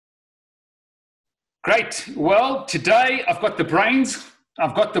Great. Well, today I've got the brains,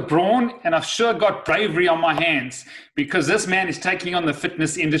 I've got the brawn, and I've sure got bravery on my hands because this man is taking on the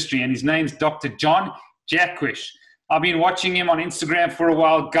fitness industry, and his name's Dr. John Jaquish. I've been watching him on Instagram for a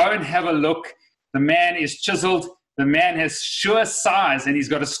while. Go and have a look. The man is chiseled. The man has sure size, and he's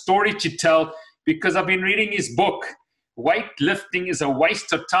got a story to tell because I've been reading his book. Weightlifting is a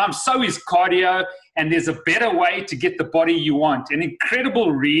waste of time. So is cardio, and there's a better way to get the body you want. An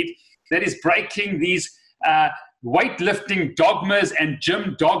incredible read that is breaking these weightlifting dogmas and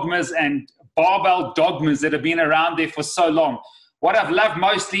gym dogmas and barbell dogmas that have been around there for so long. What I've loved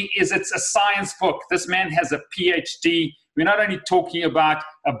mostly is it's a science book. This man has a PhD. We're not only talking about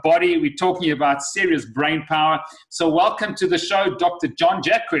a body, we're talking about serious brain power. So welcome to the show, Dr. John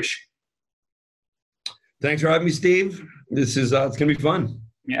Jaquish. Thanks for having me, Steve. This is it's going to be fun.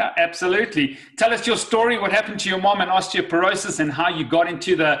 Yeah, absolutely. Tell us your story. What happened to your mom and osteoporosis, and how you got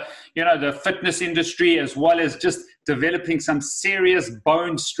into the fitness industry, as well as just developing some serious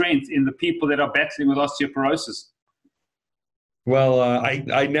bone strength in the people that are battling with osteoporosis. Well,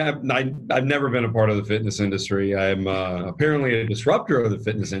 I've never been a part of the fitness industry. I'm apparently a disruptor of the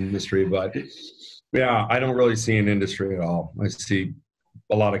fitness industry, but yeah, I don't really see an industry at all. I see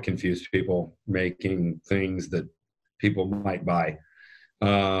a lot of confused people making things that people might buy.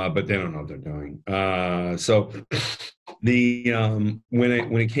 But they don't know what they're doing. So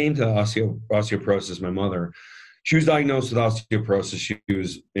when it came to osteoporosis, my mother, she was diagnosed with osteoporosis. She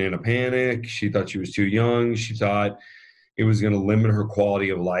was in a panic. She thought she was too young. She thought it was going to limit her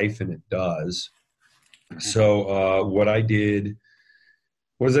quality of life, and it does. So what I did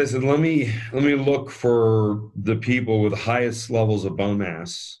was I said, let me look for the people with the highest levels of bone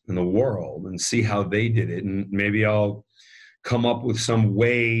mass in the world and see how they did it, and maybe I'll come up with some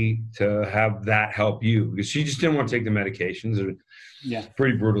way to have that help you, because she just didn't want to take the medications. They're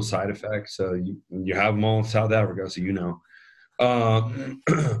pretty brutal side effects. So you have them all in South Africa, so you know.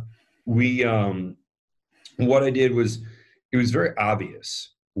 What I did was, it was very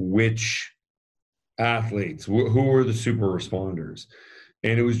obvious which athletes, who were the super responders.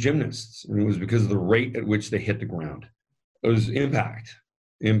 And it was gymnasts. And it was because of the rate at which they hit the ground. It was impact.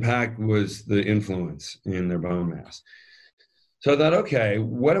 Impact was the influence in their bone mass. So I thought, okay,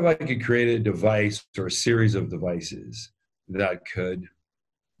 what if I could create a device or a series of devices that could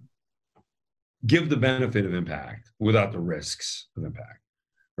give the benefit of impact without the risks of impact,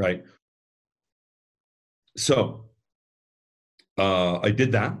 right? So I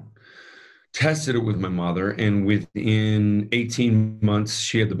did that, tested it with my mother, and within 18 months,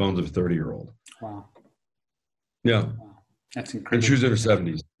 she had the bones of a 30-year-old. Wow. Yeah. Wow. That's incredible. And she was in her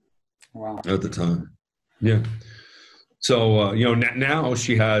 70s. Wow. At the time. Yeah. So, now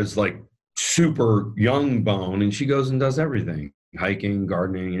she has like super young bone, and she goes and does everything, hiking,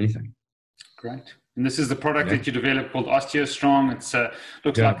 gardening, anything. Great. And this is the product that you developed called OsteoStrong. It's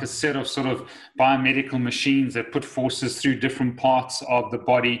looks like a set of sort of biomedical machines that put forces through different parts of the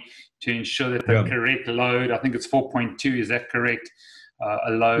body to ensure that the correct load, I think it's 4.2, is that correct?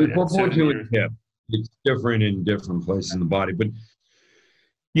 A load. 4.2 is hip. It's different in different places in the body, but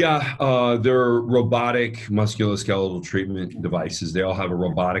they're robotic musculoskeletal treatment devices. They all have a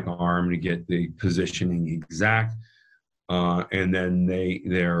robotic arm to get the positioning exact. And then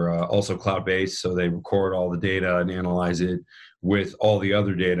they're also cloud-based, so they record all the data and analyze it with all the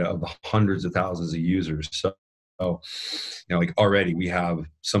other data of the hundreds of thousands of users. So like already we have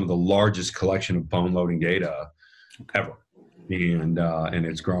some of the largest collection of bone loading data ever, and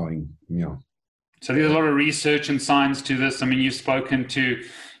it's growing. So there's a lot of research and science to this. I mean, you've spoken to,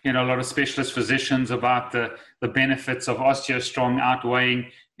 a lot of specialist physicians about the benefits of OsteoStrong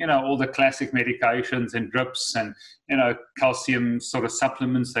outweighing, all the classic medications and drips and, calcium sort of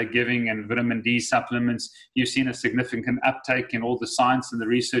supplements they're giving and vitamin D supplements. You've seen a significant uptake in all the science and the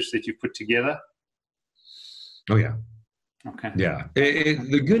research that you put together? Oh, yeah. Okay. Yeah.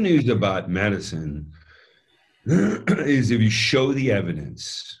 The good news about medicine is if you show the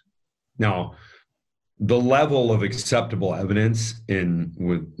evidence. Now, the level of acceptable evidence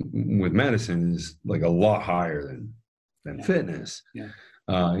with medicine is like a lot higher than fitness. Yeah.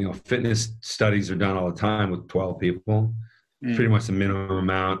 Fitness studies are done all the time with 12 people. Pretty much the minimum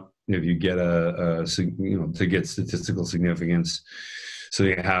amount if you get to get statistical significance. So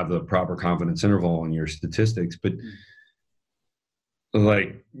you have the proper confidence interval in your statistics. But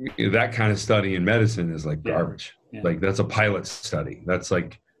like that kind of study in medicine is like garbage. Yeah. Like that's a pilot study. That's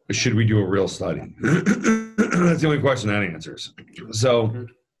like, should we do a real study? That's the only question that answers. So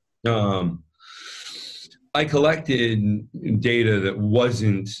I collected data that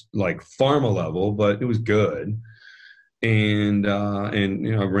wasn't like pharma level, but it was good. and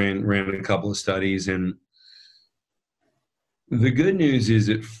ran a couple of studies. And the good news is,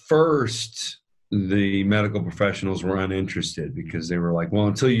 at first, the medical professionals were uninterested because they were like, well,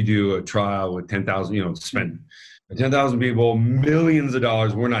 until you do a trial with 10,000, spend 10,000 people, millions of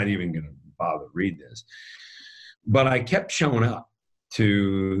dollars, we're not even going to bother to read this. But I kept showing up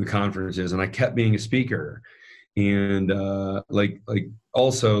to the conferences, and I kept being a speaker. And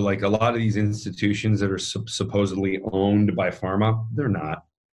also, like, a lot of these institutions that are supposedly owned by pharma, they're not.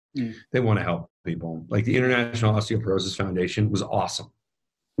 They want to help people. Like the International Osteoporosis Foundation was awesome.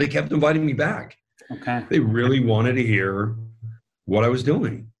 They kept inviting me back. Okay. They really wanted to hear what I was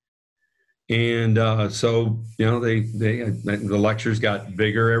doing. And so, the lectures got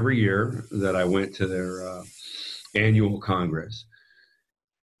bigger every year that I went to their annual Congress.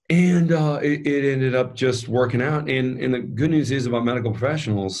 And it ended up just working out. And the good news is about medical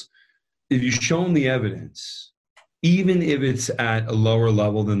professionals, if you show them the evidence, even if it's at a lower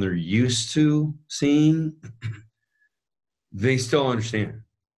level than they're used to seeing, they still understand.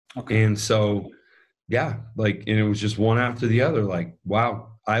 Okay. And so, and it was just one after the other, like,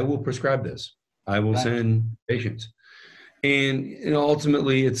 wow, I will prescribe this. I will send patients. And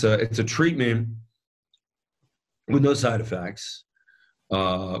ultimately, it's a treatment with no side effects,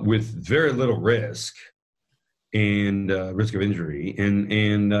 with very little risk and risk of injury. And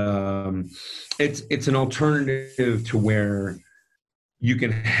it's an alternative to where you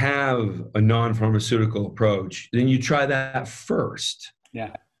can have a non-pharmaceutical approach. Then you try that first.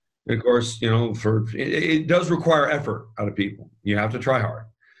 Yeah. And of course, it does require effort out of people. You have to try hard.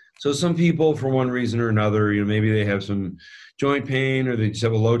 So some people, for one reason or another, maybe they have some joint pain, or they just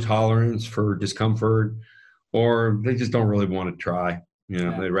have a low tolerance for discomfort, or they just don't really want to try.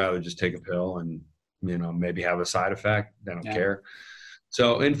 They'd rather just take a pill and, maybe have a side effect. They don't care.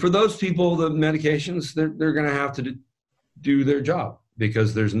 So, and for those people, the medications, they're going to have to do their job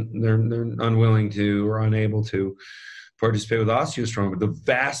because they're unwilling to or unable to participate with OsteoStrong. But the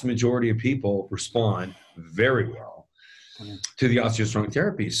vast majority of people respond very well to the OsteoStrong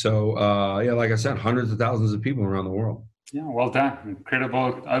therapy. So, like I said, hundreds of thousands of people around the world. Yeah, well done.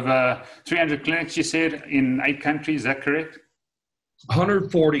 Incredible. Over 300 clinics, you said, in 8 countries. Is that correct?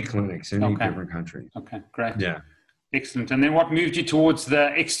 140 clinics in 8 different countries. Okay, great. Yeah. Excellent. And then what moved you towards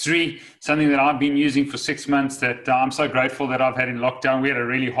the X3, something that I've been using for 6 months that I'm so grateful that I've had in lockdown. We had a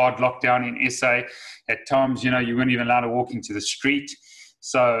really hard lockdown in SA. At times, you weren't even allowed to walk into the street.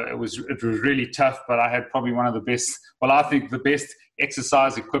 So it was really tough, but I had probably one of the best, I think the best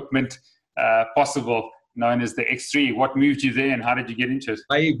exercise equipment possible, known as the X3. What moved you there, and how did you get into it?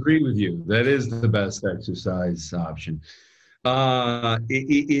 I agree with you. That is the best exercise option.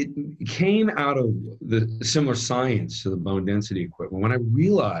 It came out of the similar science to the bone density equipment. When I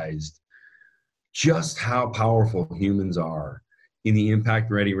realized just how powerful humans are in the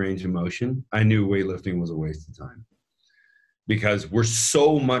impact-ready range of motion, I knew weightlifting was a waste of time, because we're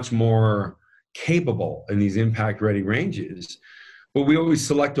so much more capable in these impact-ready ranges, but we always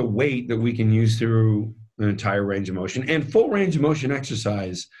select a weight that we can use through an entire range of motion. And full range of motion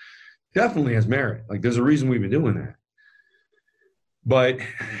exercise definitely has merit. Like, there's a reason we've been doing that. But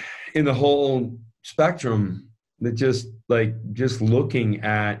in the whole spectrum, that just looking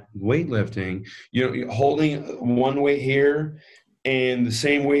at weightlifting, holding one weight here and the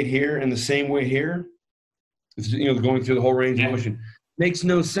same weight here and the same weight here, going through the whole range of motion, makes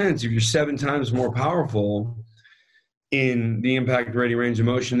no sense if you're 7 times more powerful in the impact ready range of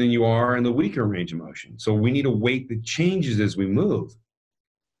motion than you are in the weaker range of motion. So we need a weight that changes as we move.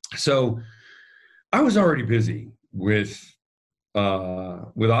 So I was already busy with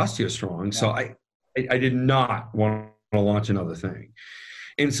OsteoStrong. So I did not want to launch another thing.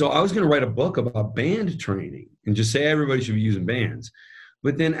 And so I was going to write a book about band training and just say everybody should be using bands.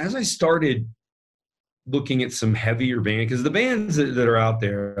 But then as I started looking at some heavier bands, because the bands that are out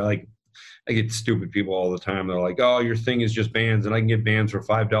there, like, I get stupid people all the time. They're like, oh, your thing is just bands, and I can get bands for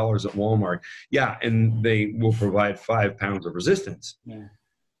 $5 at Walmart. Yeah, and they will provide 5 pounds of resistance. Yeah.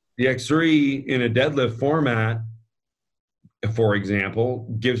 The X3 in a deadlift format, for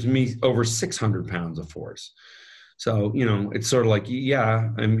example, gives me over 600 pounds of force. So, it's sort of like,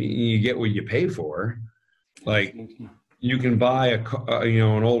 you get what you pay for. Like, you can buy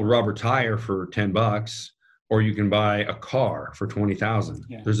an old rubber tire for $10, or you can buy a car for 20,000.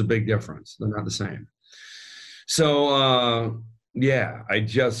 Yeah. There's a big difference. They're not the same. So, I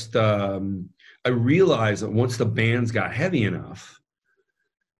just, I realized that once the bands got heavy enough,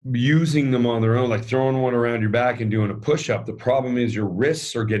 using them on their own, like throwing one around your back and doing a push-up, the problem is your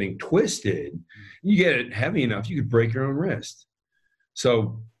wrists are getting twisted. You get it heavy enough, you could break your own wrist.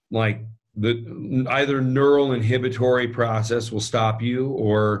 So, like, the either neural inhibitory process will stop you,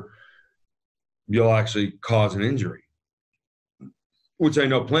 or you'll actually cause an injury. Which I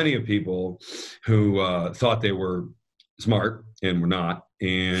know plenty of people who thought they were smart and were not,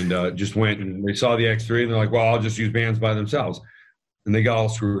 and just went and they saw the X3 and they're like, well, I'll just use bands by themselves. And they got all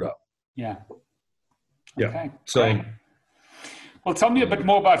screwed up. Yeah. Yeah. Okay. So, great. Well, tell me a bit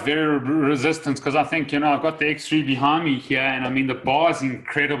more about variable resistance, because I think, I've got the X3 behind me here, and I mean, the bar is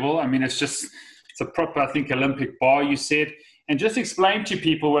incredible. I mean, it's a proper, I think, Olympic bar, you said. And just explain to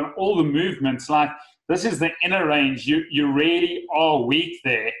people when all the movements, like this is the inner range, you really are weak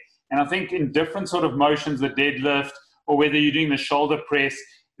there. And I think in different sort of motions, the deadlift, or whether you're doing the shoulder press,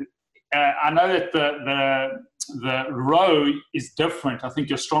 I know that the row is different. I think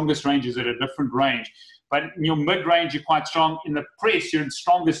your strongest range is at a different range. But in your mid-range, you're quite strong. In the press, you're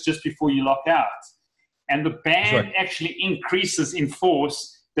strongest just before you lock out. And the band actually increases in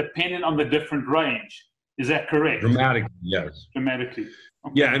force depending on the different range. Is that correct? Dramatically, yes. Dramatically.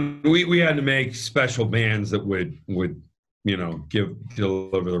 Okay. Yeah, and we had to make special bands that would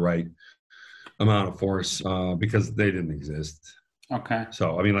deliver the right amount of force because they didn't exist. Okay.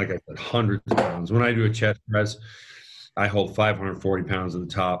 So, I mean, like I said, hundreds of pounds. When I do a chest press, I hold 540 pounds at the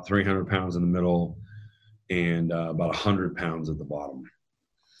top, 300 pounds in the middle, and about 100 pounds at the bottom.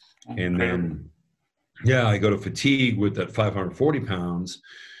 Okay. And then, I go to fatigue with that 540 pounds,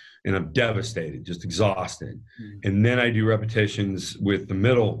 and I'm devastated, just exhausted. Mm-hmm. And then I do repetitions with the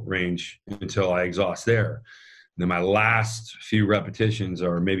middle range until I exhaust there. And then my last few repetitions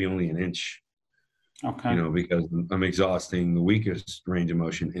are maybe only an inch. Okay. Because I'm exhausting the weakest range of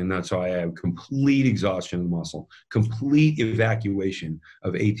motion. And that's why I have complete exhaustion of the muscle, complete evacuation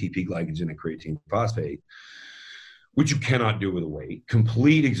of ATP, glycogen, and creatine phosphate, which you cannot do with a weight,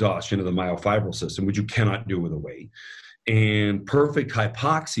 complete exhaustion of the myofibril system, which you cannot do with a weight, and perfect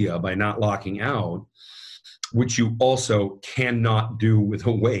hypoxia by not locking out, which you also cannot do with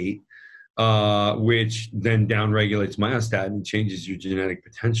a weight, which then downregulates myostatin and changes your genetic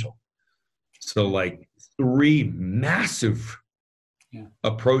potential. So like 3 massive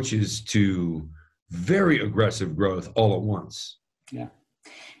approaches to very aggressive growth all at once. Yeah.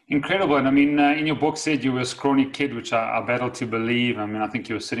 Incredible. And I mean, in your book said you were a scrawny kid, which I battle to believe. I mean, I think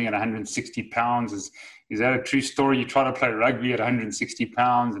you were sitting at 160 pounds. Is that a true story? You tried to play rugby at 160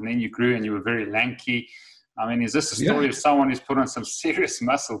 pounds and then you grew and you were very lanky. I mean, is this a story of someone who's put on some serious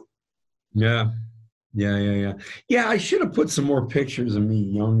muscle? Yeah. Yeah, I should have put some more pictures of me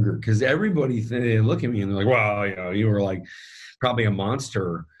younger, because everybody they look at me and they're like, "Wow, you were like probably a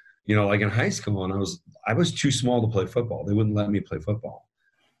monster," like in high school, and I was too small to play football. They wouldn't let me play football,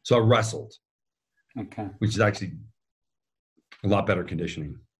 so I wrestled. Okay, which is actually a lot better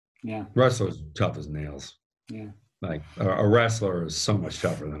conditioning. Yeah, wrestlers tough as nails. Yeah, like a wrestler is so much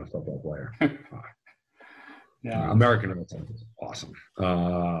tougher than a football player. Yeah, American wrestling is awesome.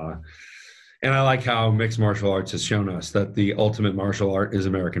 And I like how mixed martial arts has shown us that the ultimate martial art is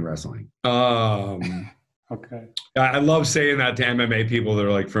American wrestling. Okay. I love saying that to MMA people that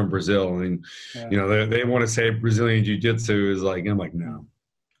are like from Brazil. And, they want to say Brazilian jiu-jitsu is like, I'm like, no.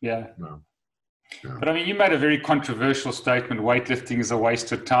 Yeah. No. But I mean, you made a very controversial statement. Weightlifting is a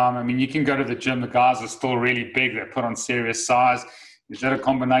waste of time. I mean, you can go to the gym. The guys are still really big. They put on serious size. Is that a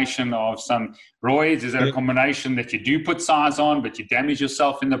combination of some roids? Is that a combination that you do put size on, but you damage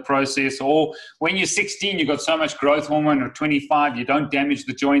yourself in the process? Or when you're 16, you've got so much growth hormone, or 25, you don't damage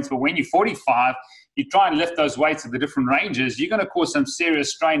the joints. But when you're 45, you try and lift those weights at the different ranges, you're going to cause some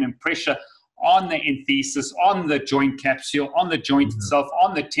serious strain and pressure on the enthesis, on the joint capsule, on the joint itself,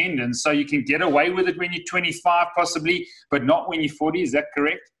 on the tendons. So you can get away with it when you're 25 possibly, but not when you're 40. Is that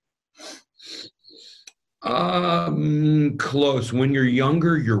correct? Close. When you're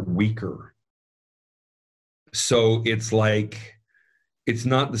younger, you're weaker. So it's like, it's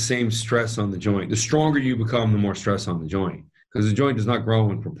not the same stress on the joint. The stronger you become, the more stress on the joint, because the joint does not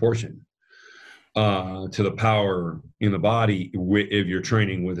grow in proportion to the power in the body if you're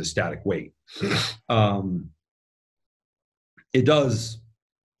training with a static weight. It does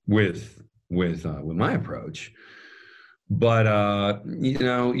with my approach, but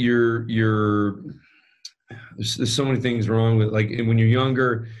there's so many things wrong with, like, when you're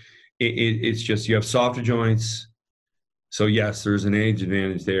younger, it's just, you have softer joints. So yes, there's an age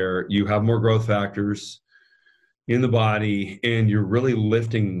advantage there. You have more growth factors in the body, and you're really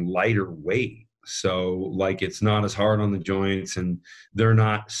lifting lighter weight. So like, it's not as hard on the joints, and they're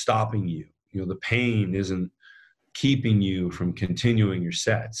not stopping you. The pain isn't keeping you from continuing your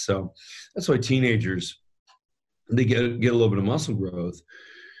sets. So that's why teenagers, they get a little bit of muscle growth.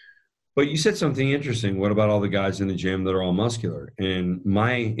 But you said something interesting. What about all the guys in the gym that are all muscular? And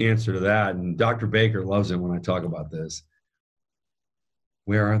my answer to that, and Dr. Baker loves it when I talk about this,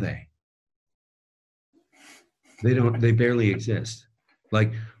 where are they? They barely exist.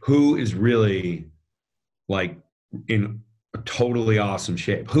 Like, who is really like in a totally awesome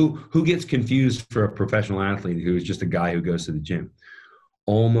shape? Who gets confused for a professional athlete who is just a guy who goes to the gym?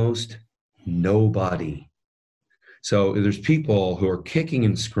 Almost nobody. So there's people who are kicking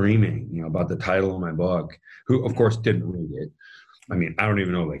and screaming, about the title of my book, who of course didn't read it. I mean, I don't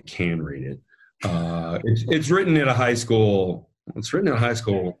even know if they can read it. It's written at a high school. It's written at a high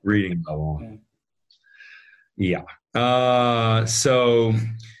school reading level. Yeah. So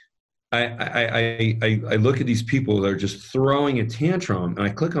I look at these people that are just throwing a tantrum, and I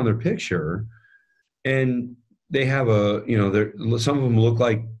click on their picture, and they have some of them look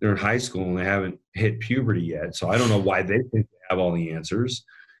like they're in high school and they haven't hit puberty yet. So I don't know why they think they have all the answers,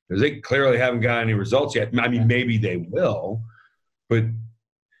 because they clearly haven't got any results yet. I mean, maybe they will, but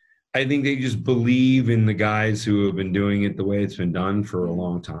I think they just believe in the guys who have been doing it the way it's been done for a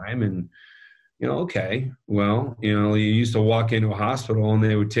long time. And, okay, well, you used to walk into a hospital and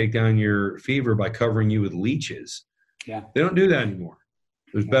they would take down your fever by covering you with leeches. Yeah. They don't do that anymore.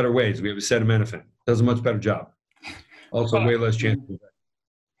 There's better ways. We have acetaminophen. Does a much better job. Also, way less chance.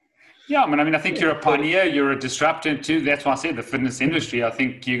 Yeah, I mean, I think you're a pioneer, you're a disruptor too. That's why I said the fitness industry. I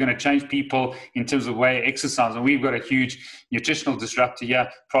think you're going to change people in terms of way exercise. And we've got a huge nutritional disruptor here,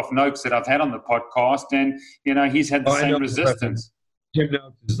 Prof. Noakes, that I've had on the podcast. And, he's had the same resistance. Jim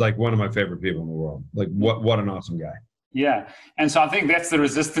Noakes is like one of my favorite people in the world. Like, what an awesome guy. Yeah. And so I think that's the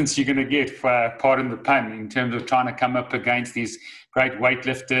resistance you're going to get, for pardon the pun, in terms of trying to come up against these great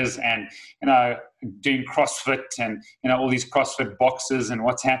weightlifters and, doing CrossFit and, all these CrossFit boxes and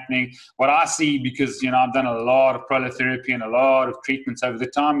what's happening. What I see, because, I've done a lot of prolotherapy and a lot of treatments over the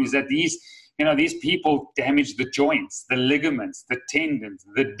time, is that these people damage the joints, the ligaments, the tendons,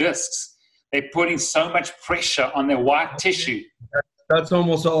 the discs. They're putting so much pressure on their white tissue. That's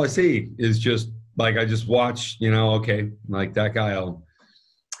almost all I see is just, like, I just watch, okay, like that guy,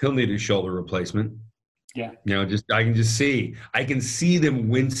 he'll need a shoulder replacement. Yeah. I can see them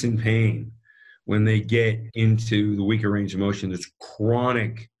wince in pain when they get into the weaker range of motion. There's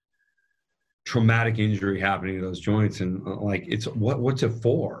chronic traumatic injury happening to those joints. And it's what's it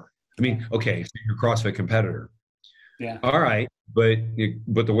for? I mean, okay, so you're a CrossFit competitor. Yeah. All right. But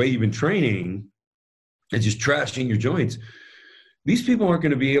the way you've been training is just trashing your joints. These people aren't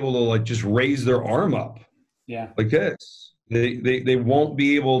going to be able to just raise their arm up. Yeah. Like this. They won't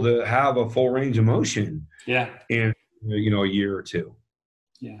be able to have a full range of motion. Yeah. In a year or two.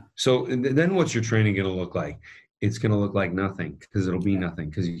 Yeah. So then what's your training going to look like? It's going to look like nothing, because it'll be nothing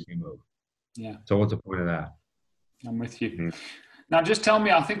because you can't move. Yeah. So what's the point of that? I'm with you. Now, just tell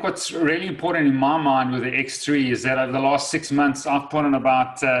me, I think what's really important in my mind with the X3 is that over the last 6 months, I've put on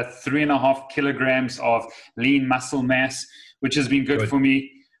about 3.5 kilograms of lean muscle mass, which has been good for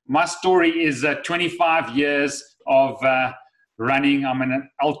me. My story is 25 years of running. I'm an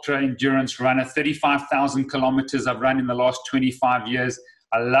ultra endurance runner, 35,000 kilometers I've run in the last 25 years.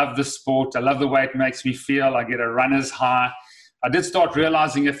 I love the sport. I love the way it makes me feel. I get a runner's high. I did start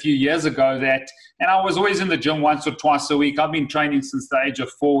realizing a few years ago that, and I was always in the gym once or twice a week. I've been training since the age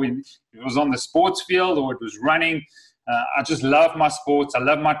of 4. It was on the sports field or it was running. I just love my sports. I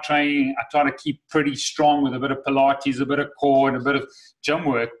love my training. I try to keep pretty strong with a bit of Pilates, a bit of core, and a bit of gym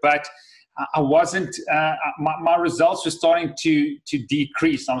work. But I wasn't, my results were starting to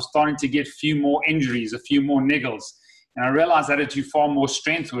decrease. I was starting to get a few more injuries, a few more niggles. And I realized I had to do far more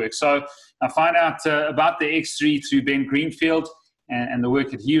strength work. So I found out about the X3 through Ben Greenfield and the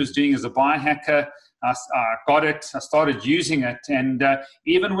work that he was doing as a biohacker. I got it. I started using it. And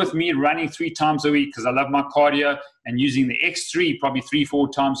even with me running 3 times a week, because I love my cardio, and using the X3 probably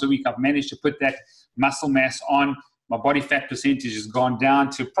 3-4 times a week, I've managed to put that muscle mass on. My body fat percentage has gone down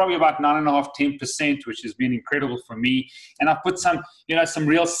to probably about 9.5–10%, which has been incredible for me. And I've put some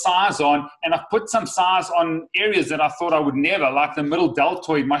real size on, and I've put some size on areas that I thought I would never, like the middle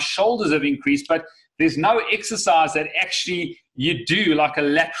deltoid. My shoulders have increased, but there's no exercise that actually you do like a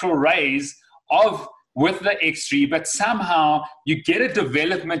lateral raise with the X3, but somehow you get a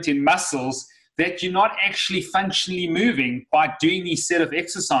development in muscles that you're not actually functionally moving by doing these set of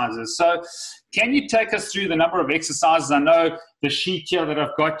exercises. So can you take us through the number of exercises? I know the sheet here that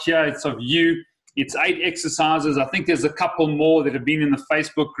I've got here, it's of you. It's 8 exercises. I think there's a couple more that have been in the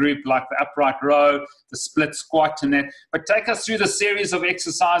Facebook group, like the upright row, the split squat and that. But take us through the series of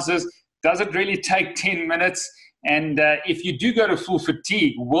exercises. Does it really take 10 minutes? And if you do go to full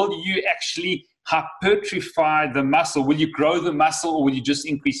fatigue, will you actually hypertrophy the muscle? Will you grow the muscle, or will you just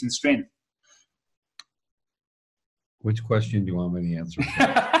increase in strength? Which question do you want me to answer?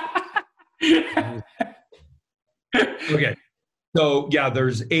 Okay. So yeah,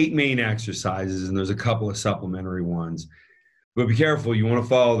 there's 8 main exercises and there's a couple of supplementary ones. But be careful, you want to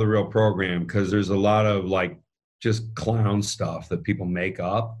follow the real program, because there's a lot of like just clown stuff that people make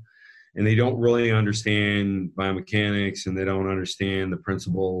up, and they don't really understand biomechanics, and they don't understand the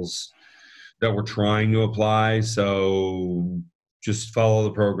principles that we're trying to apply. So just follow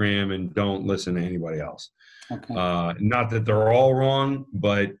the program and don't listen to anybody else. Okay. Not that they're all wrong,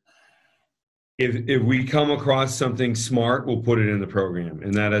 but if we come across something smart, we'll put it in the program,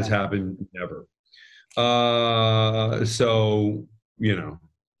 and that has happened never. So, you know,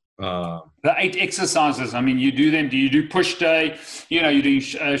 the 8 exercises, I mean, you do them. Do you do push day? You know, you do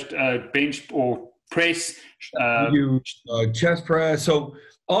bench or press? You do chest press. So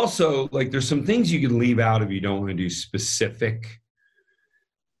also, like, there's some things you can leave out if you don't want to do specific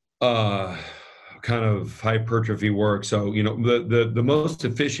kind of hypertrophy work. So, you know, the most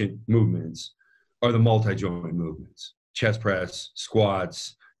efficient movements are the multi-joint movements: chest press,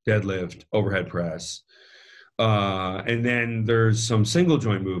 squats, deadlift, overhead press. And then there's some single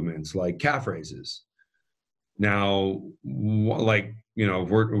joint movements like calf raises. Now, like, you know,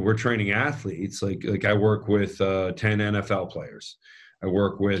 we're training athletes. Like I work with 10 NFL players. I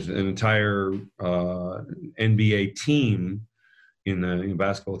work with an entire NBA team in the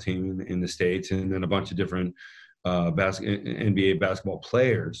basketball team in the States, and then a bunch of different NBA basketball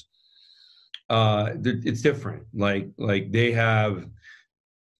players. It's different. Like they're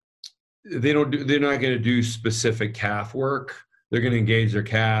not going to do specific calf work. They're going to engage their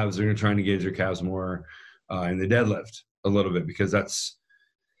calves. They're going to try and engage their calves more in the deadlift a little bit, because that's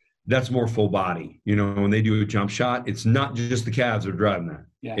more full body. You know, when they do a jump shot, it's not just the calves that are driving that.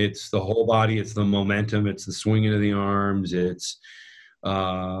 Yeah. It's the whole body. It's the momentum. It's the swinging of the arms. It's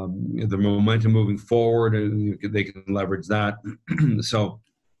the momentum moving forward, and they can leverage that. So,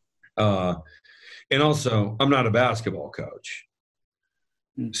 and also, I'm not a basketball coach.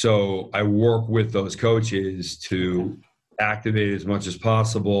 So I work with those coaches to activate as much as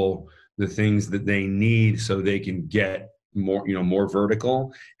possible the things that they need, so they can get more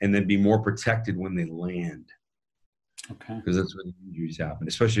vertical, and then be more protected when they land. Okay. Because that's when injuries happen,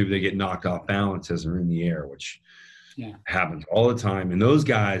 especially if they get knocked off balance as they're in the air, which happens all the time. And those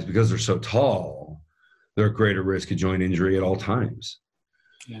guys, because they're so tall, they're at greater risk of joint injury at all times.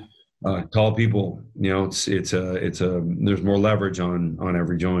 Yeah. Tall people, you know, there's more leverage on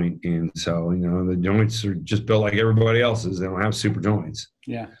every joint, and so, you know, the joints are just built like everybody else's. They don't have super joints.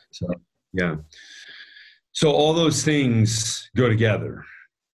 Yeah. So yeah. So all those things go together.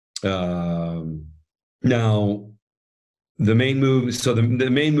 Now, the main moves. So the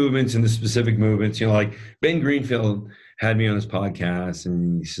main movements and the specific movements. You know, like Ben Greenfield had me on his podcast,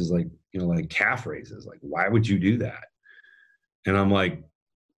 and he says, like, you know, like calf raises. Like, why would you do that? And I'm like,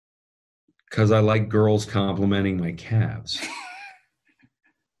 because I like girls complimenting my calves.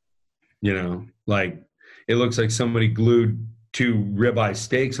 You know, like, it looks like somebody glued 2 ribeye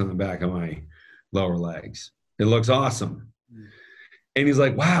steaks on the back of my lower legs. It looks awesome. And he's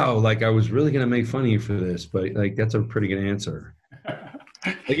like, wow, like, I was really going to make fun of you for this, but like, that's a pretty good answer.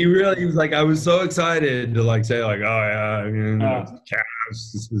 Like, he was like, I was so excited to like say like, oh yeah, you know,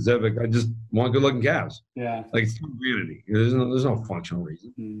 calves specific. I just want good looking calves. Yeah. Like, it's vanity. There's no functional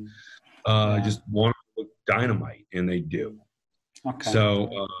reason. I just want to look dynamite, and they do. Okay.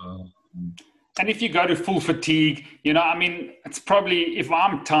 So, and if you go to full fatigue, you know, I mean, it's probably, if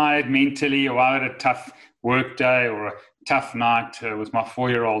I'm tired mentally, or I had a tough work day or a tough night with my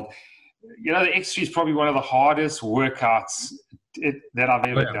 4-year-old, you know, the exercise is probably one of the hardest workouts that I've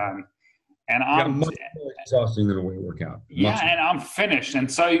ever done. And I'm much more exhausting than a weight workout. And I'm finished. And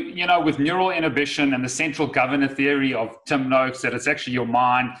so, you know, with neural inhibition and the central governor theory of Tim Noakes, that it's actually your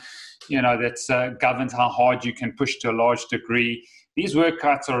mind, you know, that governs how hard you can push to a large degree. These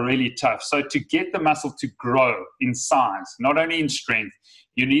workouts are really tough. So to get the muscle to grow in size, not only in strength,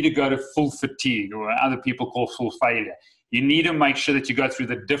 you need to go to full fatigue, or other people call full failure. You need to make sure that you go through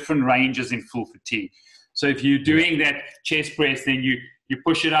the different ranges in full fatigue. So if you're doing that chest press, then you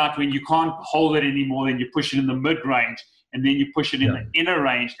push it out. When you can't hold it anymore, then you push it in the mid-range, and then you push it in the inner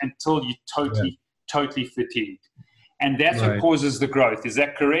range until you're totally fatigued. And that's what causes the growth. Is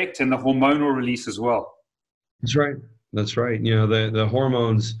that correct? And the hormonal release as well. That's right. That's right. You know, the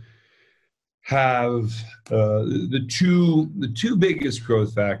hormones have the two biggest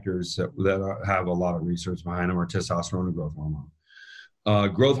growth factors that have a lot of research behind them are testosterone and growth hormone.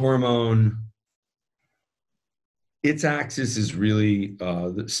 Growth hormone its axis is really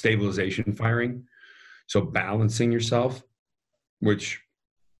the stabilization firing. So balancing yourself, which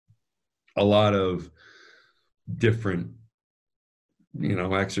a lot of different,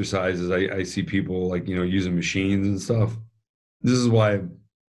 exercises. I see people like, using machines and stuff. This is why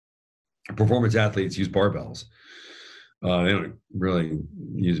performance athletes use barbells. They don't really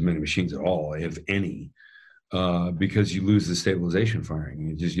use many machines at all, if any, because you lose the stabilization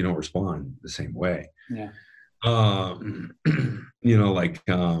firing. You don't respond the same way. Yeah.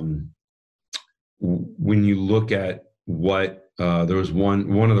 When you look at what there was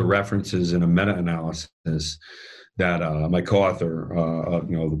one of the references in a meta-analysis that my co-author,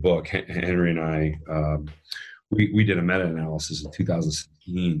 the book, Henry and I, we did a meta-analysis in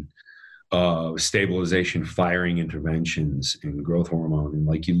 2016. Stabilization firing interventions in growth hormone. And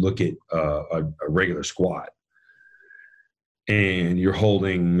like you look at a regular squat and you're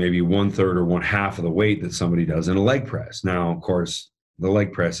holding maybe 1/3 or 1/2 of the weight that somebody does in a leg press. Now, of course, the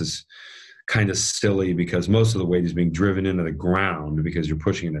leg press is kind of silly because most of the weight is being driven into the ground because you're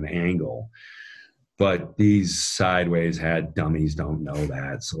pushing at an angle. But these sideways head dummies don't know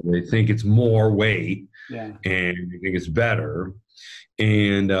that. So they think it's more weight, and they think it's better.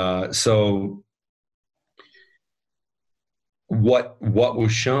 And so what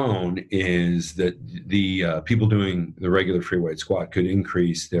was shown is that the people doing the regular free weight squat could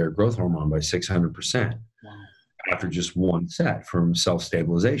increase their growth hormone by 600% after just one set from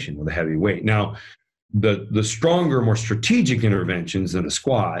self-stabilization with a heavy weight. Now, the stronger, more strategic interventions in a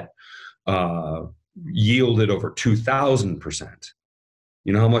squat yielded over 2,000%.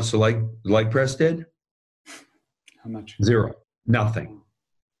 You know how much the leg press did? How much? 0. Nothing.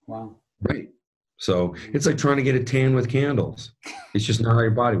 Wow. Right. So it's like trying to get a tan with candles. It's just not how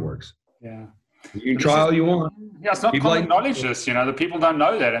your body works. Yeah. You can try all you want. Yeah, it's not common knowledge, this, the people don't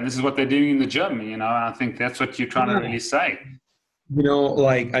know that. And this is what they're doing in the gym, and I think that's what you're trying to really say.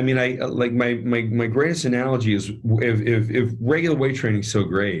 My greatest analogy is if regular weight training is so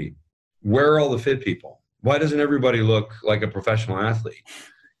great, where are all the fit people? Why doesn't everybody look like a professional athlete?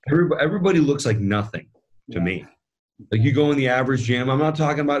 Everybody looks like nothing to me. Like you go in the average gym, I'm not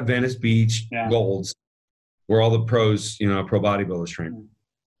talking about Venice Beach Golds, where all the pros, pro bodybuilders train.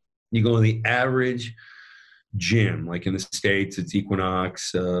 You go in the average gym, like in the States, it's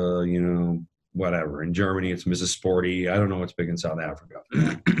Equinox, whatever. In Germany, it's Mrs. Sporty. I don't know what's big in South Africa.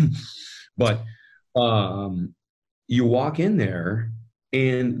 But you walk in there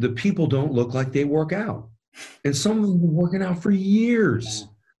and the people don't look like they work out. And some of them have been working out for years.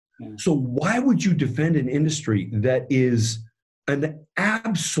 So why would you defend an industry that is an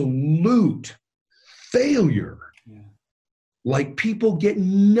absolute failure? Like people get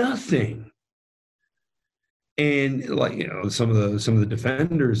nothing. And some of the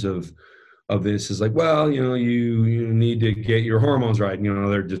defenders of this is like, well, you need to get your hormones right.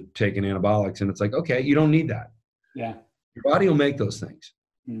 They're just taking anabolics, and it's like, okay, you don't need that. Yeah. Your body will make those things.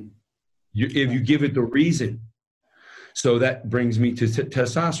 If you give it the reason. So that brings me to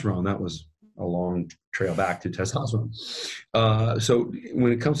testosterone. That was a long trail back to testosterone. So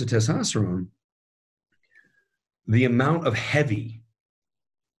when it comes to testosterone, the amount of heavy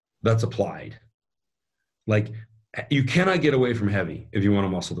that's applied, like you cannot get away from heavy if you want a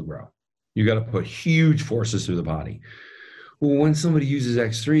muscle to grow. You got to put huge forces through the body. Well, when somebody uses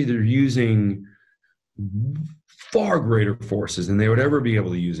X3, they're using far greater forces than they would ever be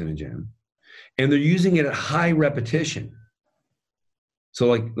able to use in a gym. And they're using it at high repetition. So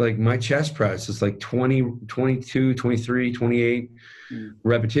like my chest press is like 20, 22, 23, 28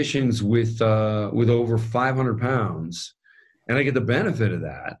 repetitions with over 500 pounds. And I get the benefit of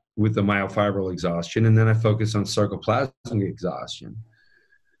that with the myofibril exhaustion. And then I focus on sarcoplasmic exhaustion.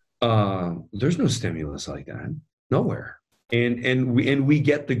 There's no stimulus like that. Nowhere. And we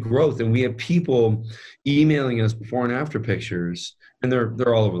get the growth, and we have people emailing us before and after pictures, and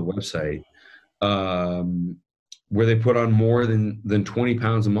they're all over the website. Where they put on more than 20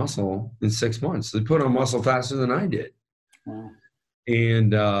 pounds of muscle in 6 months. They put on muscle faster than I did. Wow.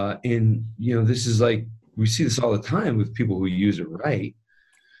 And this is like, we see this all the time with people who use it right.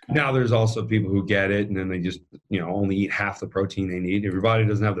 Now there's also people who get it and then they just, only eat half the protein they need. Everybody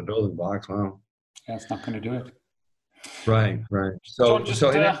doesn't have the building blocks. Well, yeah, it's not going to do it. Right. Go for it.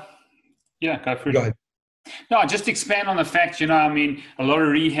 Go ahead. No, just expand on the fact, a lot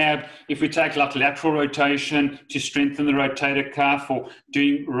of rehab, if we take like lateral rotation to strengthen the rotator cuff, or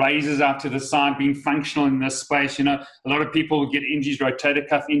doing raises out to the side, being functional in this space, a lot of people get injuries, rotator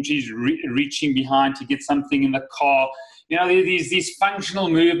cuff injuries, reaching behind to get something in the car. These functional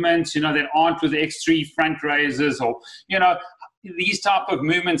movements, that aren't with X3 front raises, or, these type of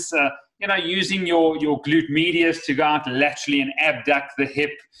movements, using your glute medius to go out laterally and abduct the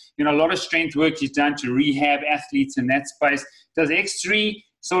hip. A lot of strength work is done to rehab athletes in that space. Does X3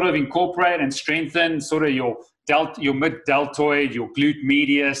 sort of incorporate and strengthen sort of your mid-deltoid, your glute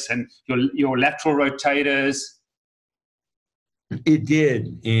medius, and your lateral rotators? It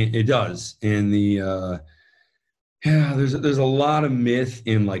did. It does. And there's a lot of myth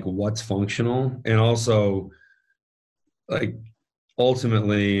in like what's functional, and also like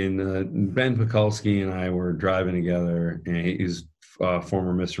ultimately, and Ben Pekulski and I were driving together, and he's a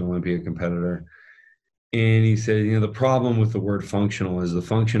former Mr. Olympia competitor. And he said, the problem with the word functional is the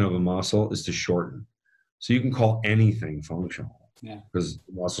function of a muscle is to shorten. So you can call anything functional, because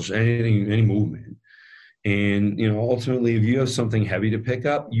muscles, anything, any movement. And, ultimately, if you have something heavy to pick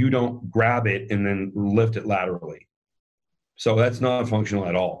up, you don't grab it and then lift it laterally. So that's not functional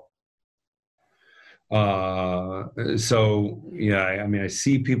at all. I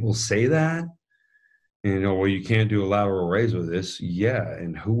see people say that, and, well, you can't do a lateral raise with this. Yeah.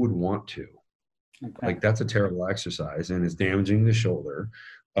 And who would want to? Okay. Like, that's a terrible exercise, and it's damaging the shoulder.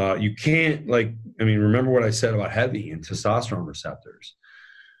 You can't, remember what I said about heavy and testosterone receptors.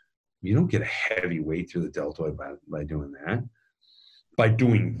 You don't get a heavy weight through the deltoid by doing that. By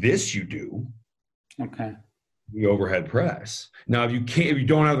doing this, you do. Okay. The overhead press. Now, if you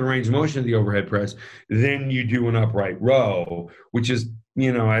don't have the range of motion of the overhead press, then you do an upright row, which is,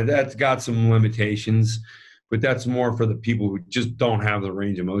 that's got some limitations, but that's more for the people who just don't have the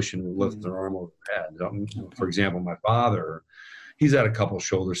range of motion to lift their arm overhead. For example, my father, he's had a couple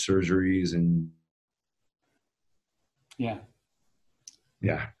shoulder surgeries, and a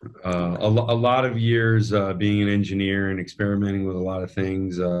lot of years being an engineer and experimenting with a lot of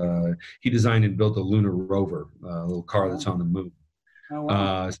things. He designed and built a lunar rover, a little car that's on the moon. Oh,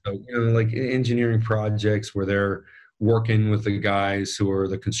 wow. Like engineering projects where they're working with the guys who are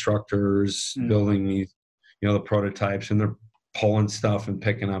the constructors, building these, the prototypes, and they're pulling stuff and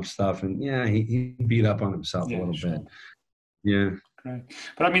picking up stuff. And he beat up on himself a little bit. Yeah. Great.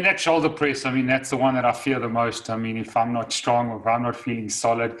 But that shoulder press, that's the one that I fear the most. If I'm not strong, or if I'm not feeling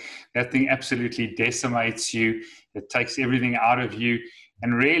solid, that thing absolutely decimates you. It takes everything out of you.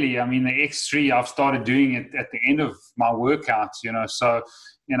 And really, the X3, I've started doing it at the end of my workouts, So,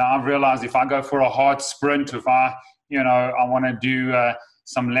 I've realized if I go for a hard sprint, if I want to do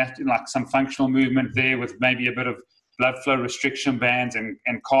some functional movement there with maybe a bit of blood flow restriction bands and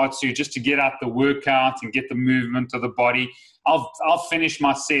cardio, just to get out the workout and get the movement of the body, I'll finish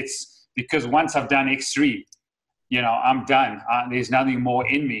my sets, because once I've done X3, I'm done. There's nothing more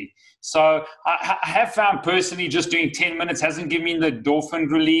in me. So I have found personally just doing 10 minutes hasn't given me the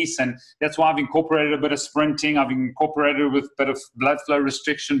endorphin release, and that's why I've incorporated a bit of sprinting. I've incorporated with a bit of blood flow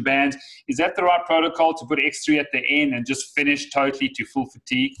restriction bands. Is that the right protocol, to put X3 at the end and just finish totally to full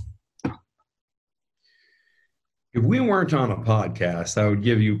fatigue? If we weren't on a podcast, I would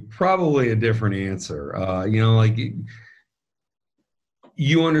give you probably a different answer.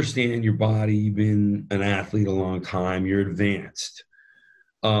 You understand your body, you've been an athlete a long time, you're advanced.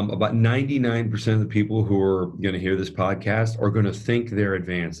 About 99% of the people who are going to hear this podcast are going to think they're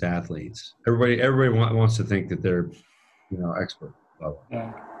advanced athletes. Everybody wants to think that they're, expert level.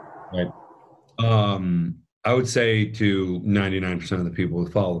 Yeah. Right. I would say to 99% of the people who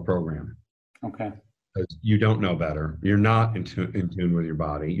follow the program. Okay. Because you don't know better. You're not in tune with your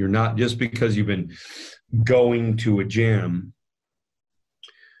body. You're not, just because you've been going to a gym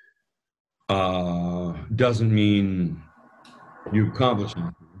doesn't mean you accomplish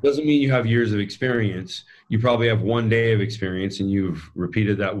anything. Doesn't mean you have years of experience. You probably have one day of experience, and you've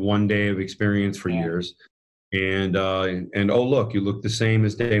repeated that one day of experience for years. And oh, look, you look the same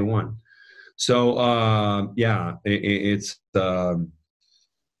as day one. So I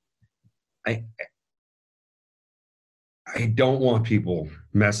don't want people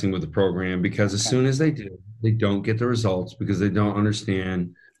messing with the program, because as soon as they do, they don't get the results, because they don't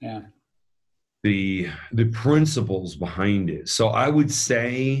understand the principles behind it. So I would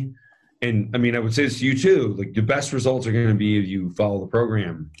say, and I would say this to you too, like the best results are going to be if you follow the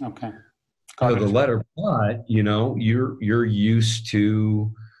program. Okay. To the letter, but you're used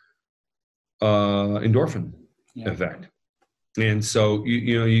to endorphin effect. And so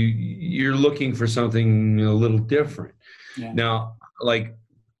you're looking for something a little different. Yeah. Now, like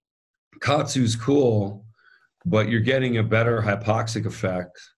Katsu's cool, but you're getting a better hypoxic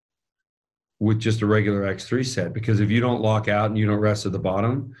effect with just a regular X3 set, because if you don't lock out and you don't rest at the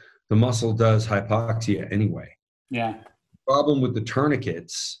bottom, the muscle does hypoxia anyway. Yeah. The problem with the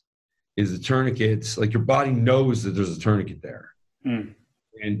tourniquets is like your body knows that there's a tourniquet there. Mm.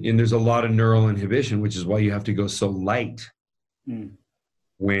 And there's a lot of neural inhibition, which is why you have to go so light. Mm.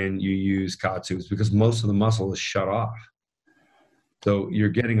 when you use Katsu is because most of the muscle is shut off. So you're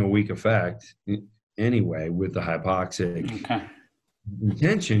getting a weak effect anyway with the hypoxic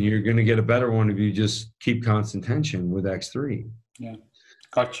tension. You're going to get a better one if you just keep constant tension with X3. Yeah,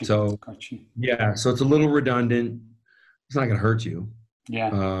 got you. So, got you. Yeah, so it's a little redundant. It's not going to hurt you.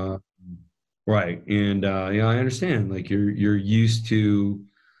 Yeah. Right. And yeah, I understand. Like you're used to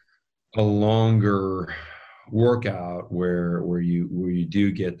a longer workout where you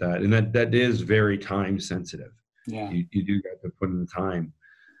do get that, and that is very time sensitive. Yeah. You do have to put in the time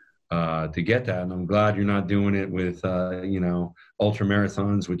to get that, and I'm glad you're not doing it with ultra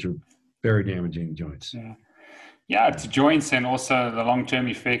marathons, which are very damaging to joints. Yeah. Yeah, to joints and also the long-term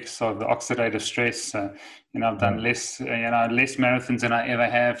effects of the oxidative stress. I've done less marathons than I ever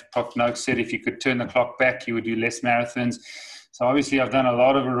have. Prof. Noakes said if you could turn the clock back, you would do less marathons. So obviously I've done a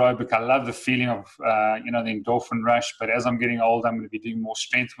lot of aerobic. I love the feeling of, the endorphin rush, but as I'm getting older, I'm going to be doing more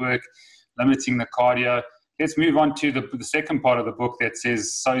strength work, limiting the cardio. Let's move on to the second part of the book that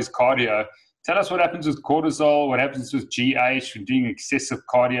says, so is cardio. Tell us what happens with cortisol, what happens with GH, when doing excessive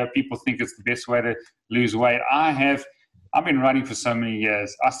cardio. People think it's the best way to lose weight. I've been running for so many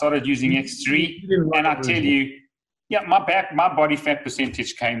years. I started using X3, and I tell you, my body fat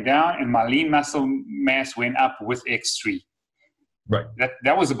percentage came down and my lean muscle mass went up with X3. Right.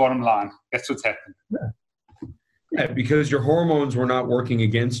 That was the bottom line. That's what's happened. Yeah, because your hormones were not working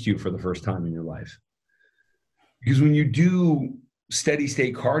against you for the first time in your life. Because when you do steady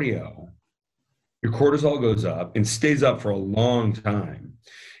state cardio, your cortisol goes up and stays up for a long time.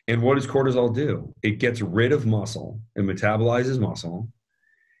 And what does cortisol do? It gets rid of muscle, it metabolizes muscle,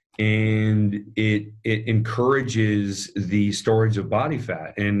 and it encourages the storage of body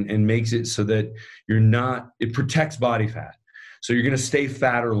fat and makes it so that it protects body fat. So you're going to stay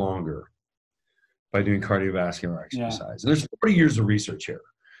fatter longer by doing cardiovascular exercise. And there's 40 years of research here.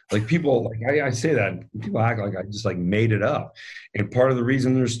 Like people, I say that, people act like I just made it up. And part of the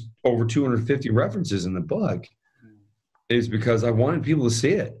reason there's over 250 references in the book is because I wanted people to see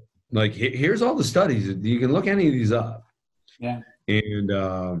it. Like, here's all the studies. You can look any of these up. Yeah. And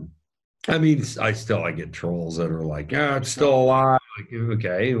I get trolls that are like, yeah, it's still alive. Like,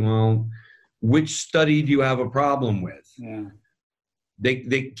 okay, well, which study do you have a problem with? Yeah.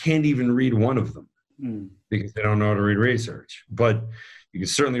 They can't even read one of them because they don't know how to read research. But you can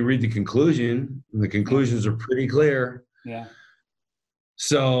certainly read the conclusion, and the conclusions are pretty clear. Yeah.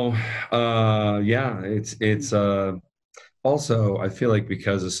 So, it's also, I feel like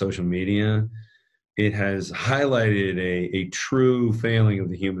because of social media, it has highlighted a true failing of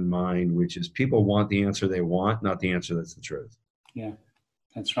the human mind, which is people want the answer they want, not the answer that's the truth. Yeah,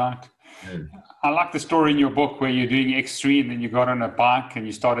 that's right. Yeah. I like the story in your book where you're doing X3 and then you got on a bike and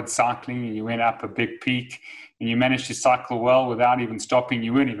you started cycling and you went up a big peak and you managed to cycle well without even stopping.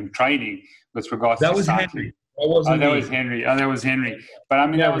 You weren't even training with regards to cycling. That was Henry. That was Henry. But I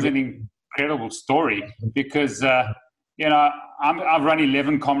mean, that was an incredible story because, I've run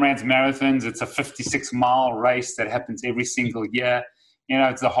 11 Comrades marathons. It's a 56-mile race that happens every single year.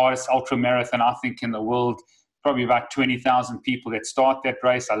 It's the hardest ultra marathon, I think, in the world. Probably about 20,000 people that start that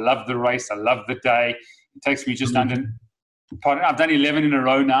race. I love the race. I love the day. It takes me just I've done 11 in a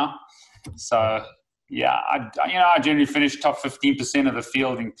row now. So, yeah, I generally finish top 15% of the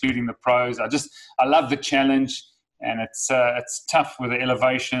field, including the pros. I love the challenge, and it's tough with the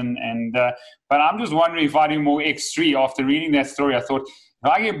elevation. And but I'm just wondering if I do more X3. After reading that story, I thought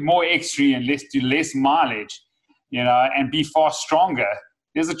if I get more X3 and do less mileage, and be far stronger,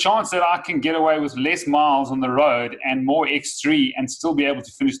 there's a chance that I can get away with less miles on the road and more X3 and still be able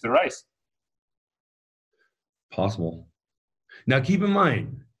to finish the race. Possible. Now, keep in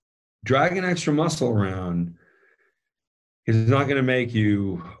mind, dragging extra muscle around is not going to make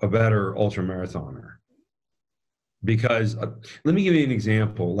you a better ultra marathoner. Because let me give you an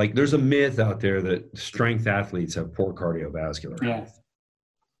example. Like, there's a myth out there that strength athletes have poor cardiovascular health.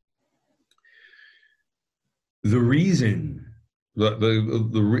 The reason that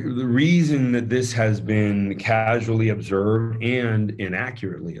this has been casually observed and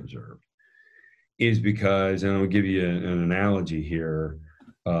inaccurately observed is because, and I'll give you an analogy here.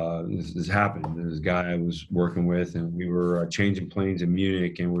 This happened. This guy I was working with, and we were changing planes in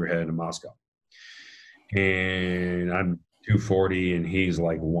Munich, and we were headed to Moscow. And I'm 240, and he's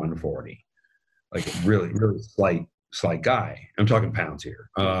like 140, like a really, really slight guy. I'm talking pounds here.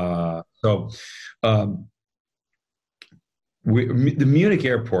 The Munich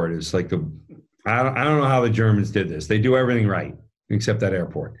airport is like I don't know how the Germans did this. They do everything right except that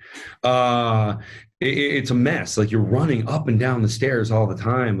airport. It's a mess. Like, you're running up and down the stairs all the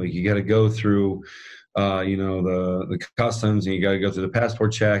time. Like, you got to go through you know, the customs, and you got to go through the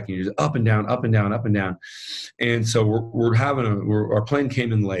passport check, and you're just up and down, up and down, up and down. And so our plane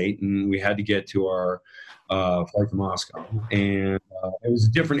came in late, and we had to get to our flight to Moscow. And it was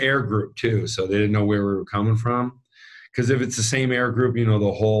a different air group too, so they didn't know where we were coming from. Because if it's the same air group, you know,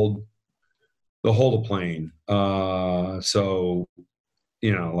 they'll hold the plane. So,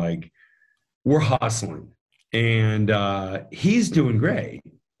 you know, like, we're hustling, and he's doing great.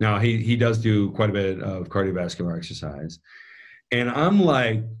 Now he does do quite a bit of cardiovascular exercise, and I'm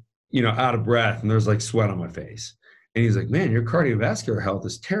like, you know, out of breath, and there's like sweat on my face. And he's like, "Man, your cardiovascular health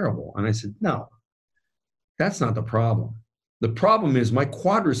is terrible." And I said, "No, that's not the problem. The problem is my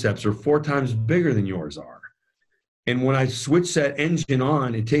quadriceps are 4 times bigger than yours are. And when I switch that engine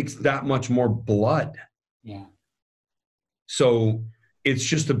on, it takes that much more blood." Yeah. So it's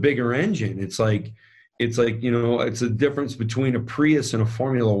just a bigger engine. It's like, you know, it's a difference between a Prius and a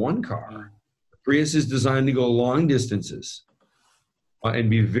Formula One car. Yeah. The Prius is designed to go long distances and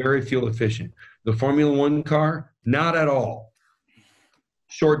be very fuel efficient. The Formula One car, not at all.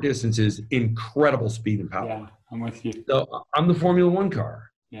 Short distances, incredible speed and power. Yeah, I'm with you. So I'm the Formula One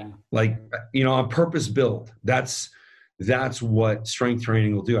car. Yeah. Like, you know, I'm purpose built. That's what strength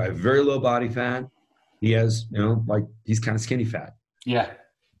training will do. I have very low body fat. He has, you know, like, he's kind of skinny fat. Yeah.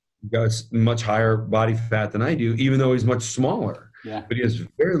 He got much higher body fat than I do, even though he's much smaller. Yeah. But he has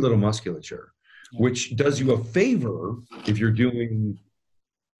very little musculature, which does you a favor if you're doing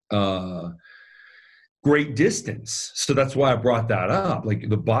great distance. So that's why I brought that up. Like,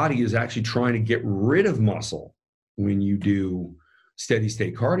 the body is actually trying to get rid of muscle when you do steady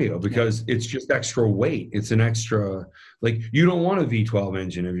state cardio, because it's just extra weight. It's an extra, like, you don't want a V12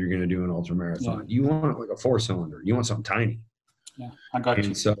 engine if you're going to do an ultra marathon. You want like a 4-cylinder. You want something tiny. Yeah, I got you.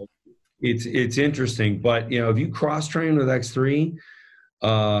 And so it's interesting, but, you know, if you cross train with X3,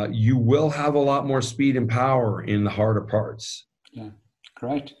 you will have a lot more speed and power in the harder parts. Yeah,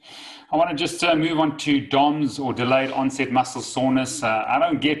 great. I want to just move on to DOMS, or delayed onset muscle soreness. I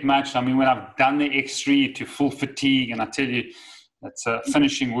don't get much. I mean, when I've done the X3 to full fatigue, and I tell you, that's a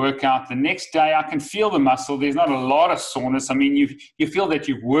finishing workout, the next day I can feel the muscle. There's not a lot of soreness. I mean, you feel that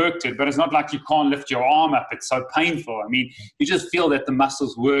you've worked it, but it's not like you can't lift your arm up. It's so painful. I mean, you just feel that the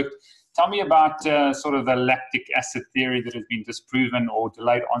muscles worked. Tell me about sort of the lactic acid theory that has been disproven, or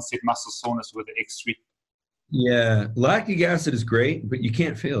delayed onset muscle soreness with the X3. Yeah, lactic acid is great, but you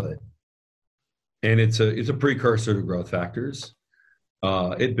can't feel it. And it's a precursor to growth factors.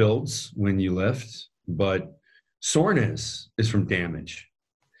 It builds when you lift, but soreness is from damage.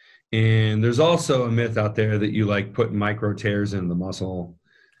 And there's also a myth out there that you like put micro tears in the muscle,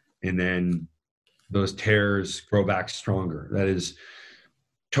 and then those tears grow back stronger. That is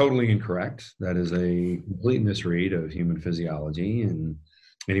totally incorrect. That is a complete misread of human physiology, and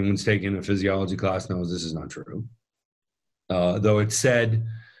anyone's taken a physiology class knows this is not true. Though it's said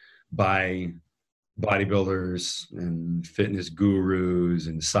by bodybuilders and fitness gurus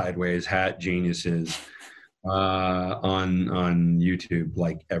and sideways hat geniuses on YouTube,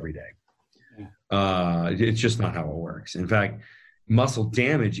 like, every day. It's just not how it works. In fact, muscle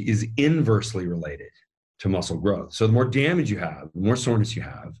damage is inversely related to muscle growth. So the more damage you have, the more soreness you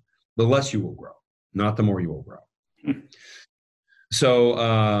have, the less you will grow, not the more you will grow. So,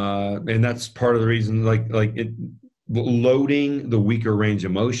 and that's part of the reason, loading the weaker range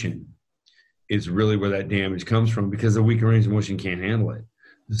of motion is really where that damage comes from, because the weaker range of motion can't handle it.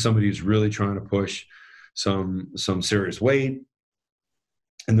 Somebody who's really trying to push some serious weight,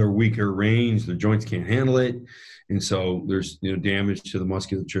 and their weaker range, their joints can't handle it. And so there's, you know, damage to the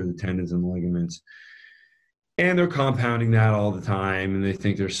musculature, the tendons and the ligaments. And they're compounding that all the time, and they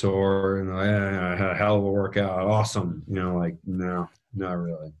think they're sore, and I had a hell of a workout. Awesome. You know, like, no, not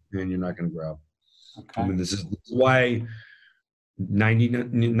really. And you're not going to grow. Okay. I mean, this is why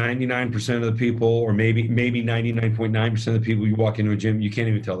 99% of the people, or maybe 99.9% of the people you walk into a gym, you can't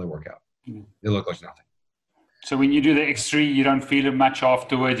even tell they work out. They look like nothing. So when you do the X3, you don't feel it much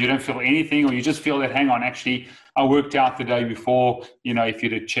afterwards. You don't feel anything, or you just feel that, hang on, actually, I worked out the day before, you know, if you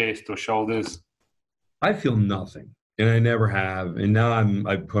did chest or shoulders. I feel nothing, and I never have. And now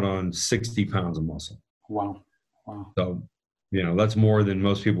I put on 60 pounds of muscle. Wow. So, you know, that's more than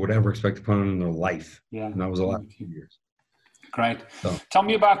most people would ever expect to put on in their life. Yeah. And that was the last few years. Great. So, tell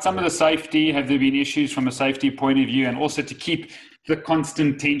me about some of the safety. Have there been issues from a safety point of view? And also, to keep the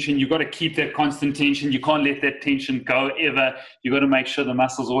constant tension, you've got to keep that constant tension. You can't let that tension go ever. You've got to make sure the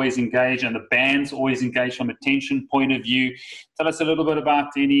muscles always engage and the band's always engaged from a tension point of view. Tell us a little bit about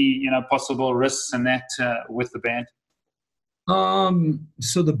any, you know, possible risks and that with the band.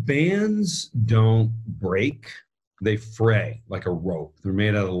 So the bands don't break. They fray like a rope. They're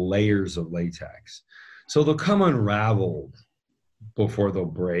made out of layers of latex. So they'll come unraveled before they'll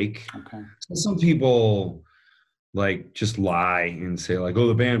break. Okay. So some people like just lie and say like, oh,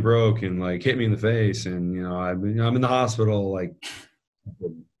 the band broke and like hit me in the face and I'm in the hospital. Like,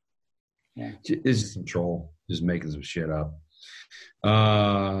 yeah, it's just some troll, just making some shit up.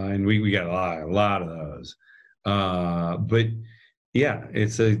 And we got a lot of those. But yeah,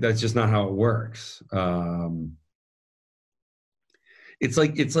 that's just not how it works. It's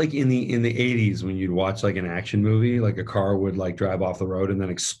like in the 80s when you'd watch like an action movie, like a car would like drive off the road and then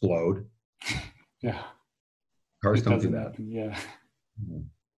explode. Yeah. Cars It don't do doesn't that. happen. Yeah.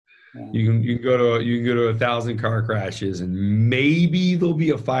 Yeah. You can go to 1,000 car crashes and maybe there'll be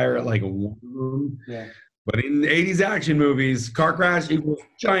a fire at like one of them. Yeah. But in the 80s action movies, car crash equals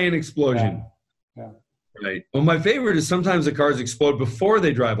giant explosion. Yeah. Right. Well, my favorite is sometimes the cars explode before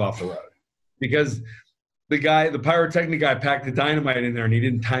they drive off the road because the pyrotechnic guy packed the dynamite in there and he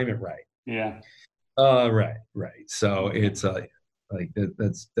didn't time it right. Yeah. Right. So it's like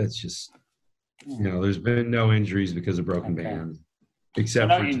that's just, there's been no injuries because of broken bands,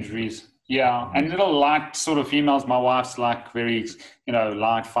 except for injuries. Yeah, and little light sort of females. My wife's like very,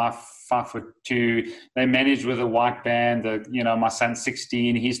 light, 5'2". They manage with a white band. My son's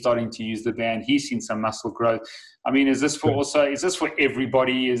 16. He's starting to use the band. He's seen some muscle growth. I mean, is this for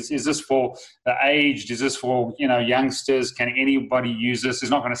everybody? Is this for the aged? Is this for, youngsters? Can anybody use this?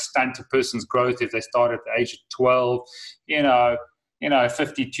 It's not going to stunt a person's growth if they start at the age of 12. A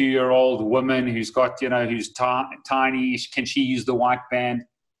 52-year-old woman who's got, who's tiny. Can she use the white band?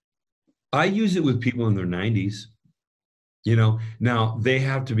 I use it with people in their 90s. Now they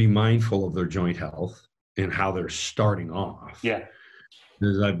have to be mindful of their joint health and how they're starting off. Yeah.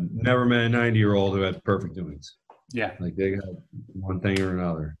 Because I've never met a 90-year-old who had perfect joints. Yeah. Like they got one thing or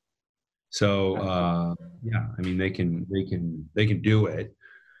another. So yeah, I mean they can do it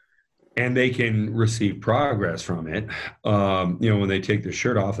and they can receive progress from it. When they take their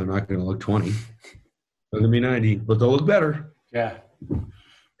shirt off, they're not going to look 20. They're going to be 90, but they'll look better. Yeah.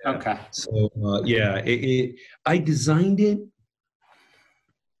 Okay. So I designed it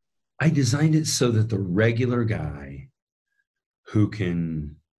so that the regular guy who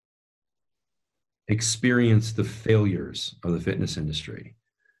can experience the failures of the fitness industry,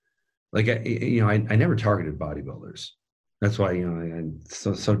 like I never targeted bodybuilders. That's why I'm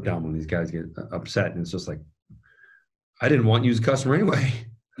so dumb when these guys get upset, and it's just like I didn't want you as a customer anyway.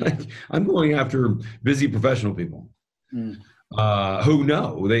 Like I'm going after busy professional people. Who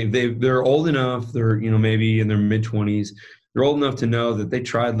know they're old enough, they're maybe in their mid-20s, they're old enough to know that they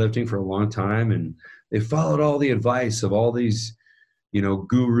tried lifting for a long time and they followed all the advice of all these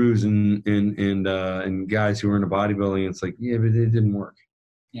gurus and guys who are into bodybuilding. It's like, yeah, but it didn't work.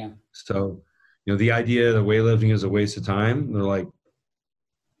 Yeah. So the idea that weightlifting is a waste of time, they're like,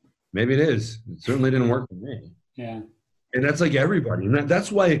 maybe it is. It certainly didn't work for me. Yeah. And that's like everybody, and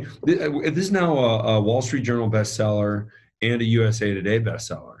that's why this is now a Wall Street Journal bestseller and a USA Today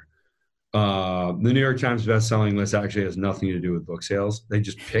bestseller. The New York Times bestselling list actually has nothing to do with book sales. They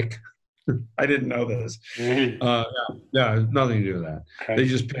just pick. I didn't know this. Really? Yeah, nothing to do with that. Okay. They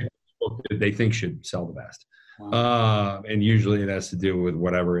just pick the book that they think should sell the best. Wow. And usually it has to do with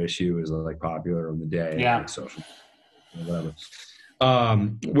whatever issue is like popular on the day, like social, or whatever,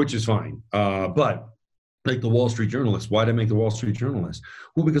 which is fine. But like the Wall Street Journal list, why did I make the Wall Street Journal list?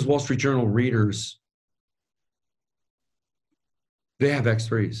 Well, because Wall Street Journal readers, they have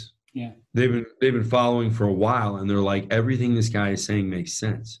X3s. Yeah. They've been following for a while, and they're like, everything this guy is saying makes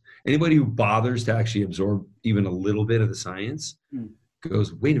sense. Anybody who bothers to actually absorb even a little bit of the science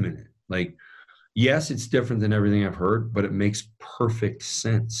goes, wait a minute. Like, yes, it's different than everything I've heard, but it makes perfect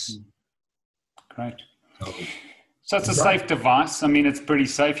sense. Great. So it's a safe device. I mean, it's pretty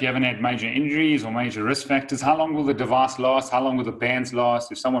safe. You haven't had major injuries or major risk factors. How long will the device last? How long will the bands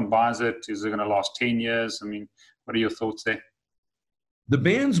last? If someone buys it, is it going to last 10 years? I mean, what are your thoughts there? The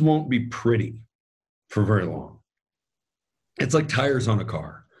bands won't be pretty for very long. It's like tires on a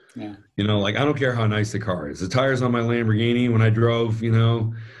car. Yeah. Like I don't care how nice the car is. The tires on my Lamborghini when I drove,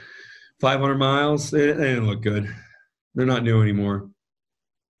 500 miles, they didn't look good. They're not new anymore.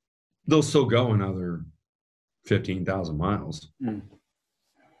 They'll still go another 15,000 miles.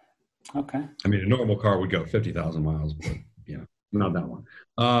 Okay. I mean, a normal car would go 50,000 miles, but not that one.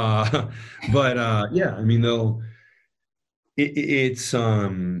 Yeah, I mean, it's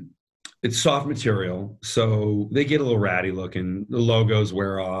soft material, so they get a little ratty looking. The logos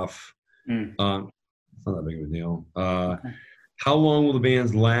wear off. It's not that big of a deal. Okay. How long will the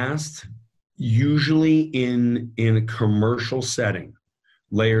bands last? Usually in a commercial setting,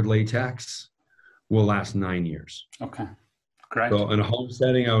 layered latex will last 9 years. Okay. Great. So in a home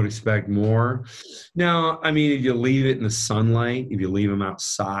setting, I would expect more. Now, I mean, if you leave it in the sunlight, if you leave them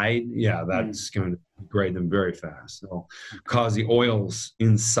outside, yeah, that's going to degrade them very fast. It'll cause the oils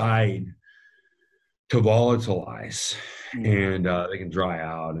inside to volatilize, and they can dry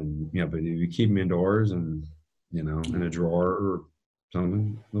out. And but if you keep them indoors and in a drawer or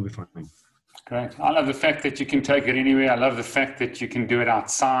something, they'll be fine. Great. I love the fact that you can take it anywhere. I love the fact that you can do it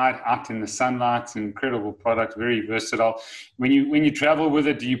outside, out in the sunlight. It's an incredible product, very versatile. When you travel with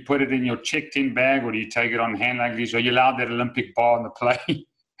it, do you put it in your checked-in bag or do you take it on hand luggage? Are you allowed that Olympic bar on the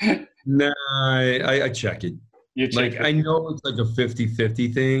plane? No, I check it. You check it. I know it's like a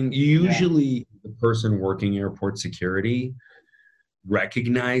 50-50 thing. Usually the person working airport security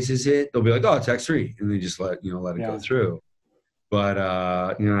recognizes it. They'll be like, "Oh, it's X3," and they just let it go through. But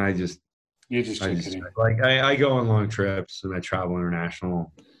I just check it. Like I go on long trips and I travel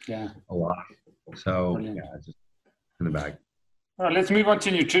international a lot. So just in the bag. All right, let's move on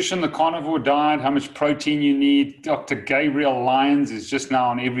to nutrition, the carnivore diet, how much protein you need. Dr. Gabriel Lyons is just now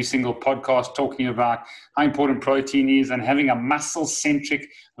on every single podcast talking about how important protein is and having a muscle-centric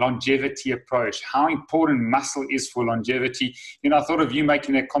longevity approach, how important muscle is for longevity. I thought of you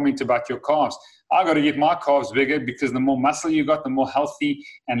making that comment about your calves. I got to get my calves bigger because the more muscle you got, the more healthy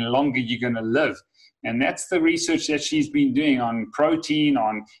and longer you're going to live. And that's the research that she's been doing on protein,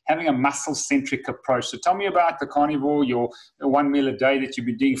 on having a muscle-centric approach. So tell me about the carnivore, your 1 meal a day that you've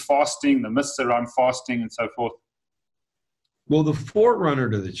been doing, fasting, the myths around fasting, and so forth. Well, the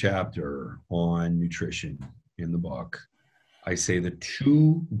forerunner to the chapter on nutrition in the book, I say the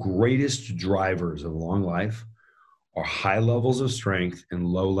two greatest drivers of long life are high levels of strength and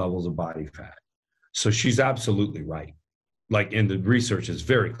low levels of body fat. So she's absolutely right. And the research is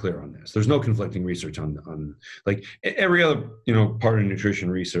very clear on this. There's no conflicting research on like every other, part of nutrition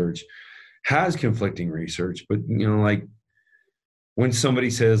research has conflicting research, but like when somebody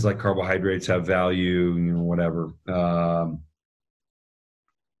says like carbohydrates have value, whatever.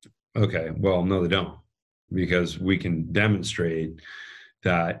 Okay, well, no, they don't, because we can demonstrate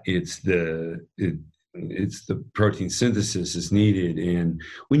that it's the protein synthesis is needed. And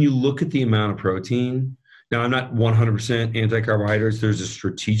when you look at the amount of protein, now, I'm not 100% anti-carbohydrates. There's a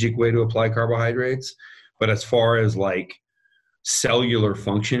strategic way to apply carbohydrates. But as far as like cellular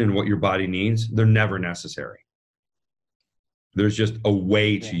function and what your body needs, they're never necessary. There's just a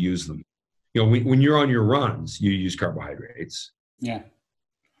way to use them. When you're on your runs, you use carbohydrates. Yeah.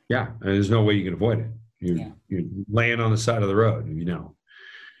 There's no way you can avoid it. You're laying on the side of the road,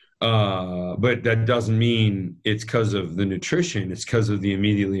 But that doesn't mean it's because of the nutrition. It's because of the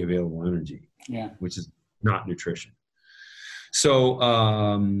immediately available energy, which is not nutrition. So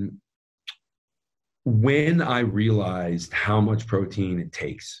when I realized how much protein it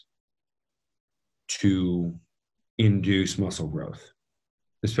takes to induce muscle growth,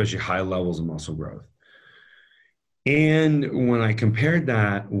 especially high levels of muscle growth, and when I compared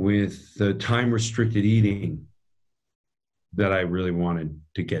that with the time-restricted eating that I really wanted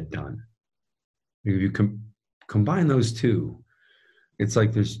to get done, if you combine those two, it's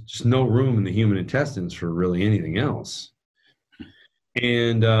like there's just no room in the human intestines for really anything else.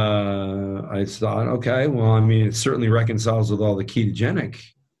 And I thought, okay, well, I mean, it certainly reconciles with all the ketogenic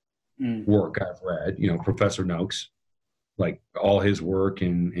work I've read. Professor Noakes, like all his work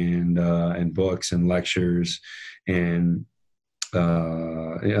and books and lectures, and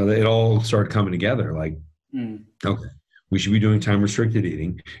it all started coming together. Like, okay, we should be doing time-restricted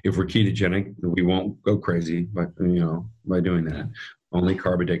eating. If we're ketogenic, we won't go crazy, but by doing that. Only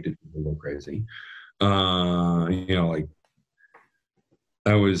carb-addicted people go crazy. Like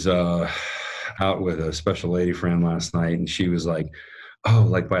I was out with a special lady friend last night, and she was like, "Oh,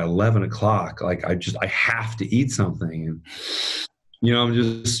 like by 11 o'clock, like I have to eat something." And I'm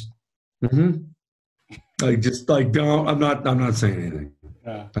just, I'm not saying anything.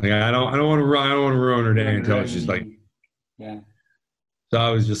 Like I don't want to ruin her day until she's like, So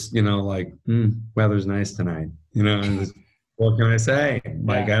I was just, weather's nice tonight. What can I say?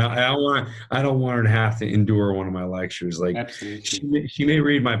 Like, I don't want her to have to endure one of my lectures. Like, absolutely. She may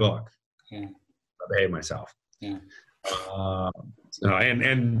read my book. I behave myself. And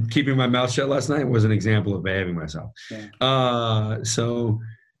keeping my mouth shut last night was an example of behaving myself. So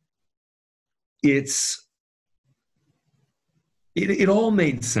it all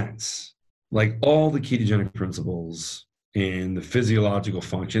made sense. Like all the ketogenic principles and the physiological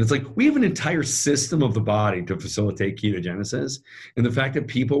function. It's like we have an entire system of the body to facilitate ketogenesis. And the fact that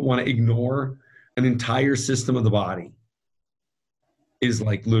people want to ignore an entire system of the body is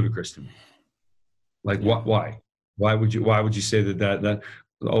like ludicrous to me. Like why? Why would you say that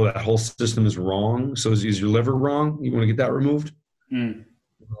oh, that whole system is wrong. So is your liver wrong? You want to get that removed? Mm.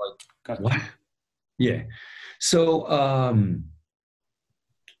 Like, Got what? you. Yeah. So,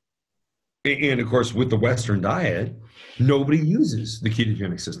 and of course, with the Western diet, nobody uses the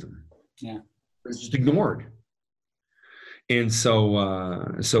ketogenic system. Yeah. It's just ignored. And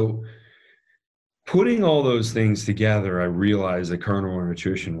so putting all those things together, I realized that carnivore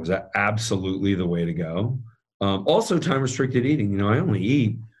nutrition was absolutely the way to go. Also, time restricted eating. You know, I only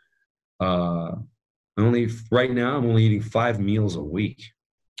eat. Right now, I'm only eating 5 meals a week.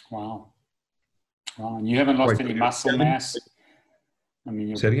 Wow. Wow. And you haven't lost any muscle mass? I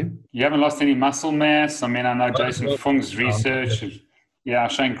mean, Say it again? you haven't lost any muscle mass? I mean, I know Jason Fung's research,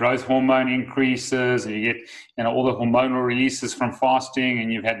 showing growth hormone increases, and you get, all the hormonal releases from fasting,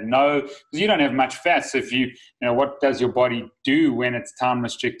 and you've had because you don't have much fat. So if what does your body do when it's time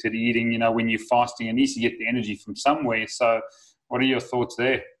restricted eating, when you're fasting? It needs to get the energy from somewhere. So what are your thoughts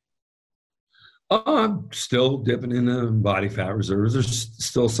there? I'm still dipping in the body fat reserves. There's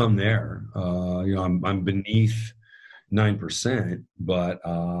still some there. I'm beneath 9%, but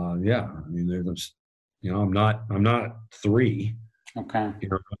yeah, I mean, there's, I'm not 3. Okay.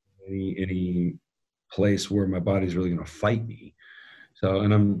 Any place where my body's really going to fight me. So,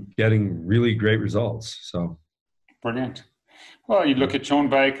 and I'm getting really great results. So, brilliant. Well, you look at Sean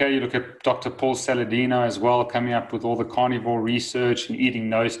Baker, you look at Dr. Paul Saladino as well, coming up with all the carnivore research and eating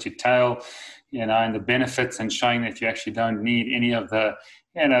nose to tail, and the benefits, and showing that you actually don't need any of the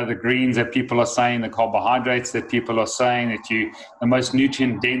the greens that people are saying, the carbohydrates that people are saying, that the most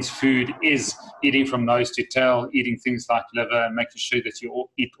nutrient dense food is eating from nose to tail, eating things like liver, and making sure that you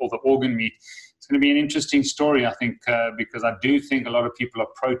eat all the organ meat. It's going to be an interesting story, I think, because I do think a lot of people are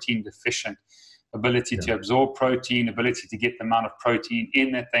protein deficient. Ability to absorb protein, ability to get the amount of protein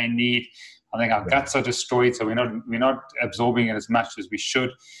in that they need. I think our guts are destroyed, so we're not absorbing it as much as we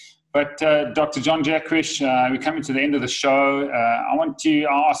should. But Dr. John Jaquish, we're coming to the end of the show. I want to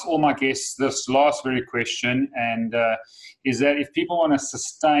ask all my guests this last very question, and is that if people want to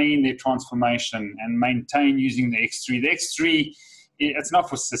sustain their transformation and maintain using the X3, it's not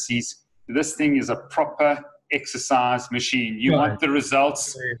for sissies. This thing is a proper exercise machine. You want the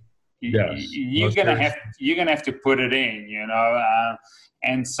results. Yes. You're gonna have to put it in,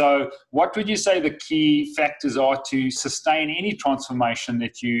 and so what would you say the key factors are to sustain any transformation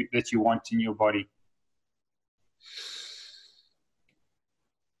that you want in your body?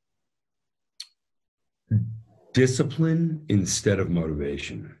 Discipline instead of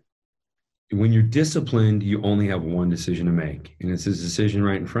motivation. When you're disciplined, you only have one decision to make, and it's this decision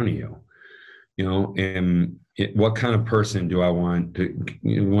right in front of you. And what kind of person do I want to,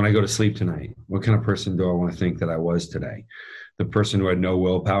 when I go to sleep tonight, what kind of person do I want to think that I was today? The person who had no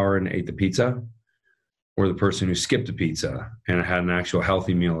willpower and ate the pizza, or the person who skipped the pizza and had an actual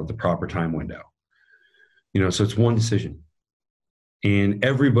healthy meal at the proper time window? So it's one decision. And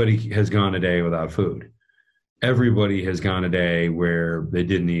everybody has gone a day without food. Everybody has gone a day where they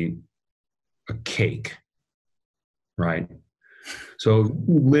didn't eat a cake, right? So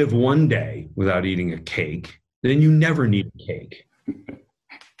live one day without eating a cake, then you never need a cake.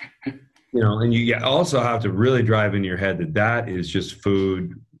 And you also have to really drive in your head that is just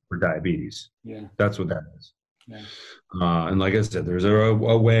food for diabetes. Yeah. That's what that is. Yeah. And like I said, there's a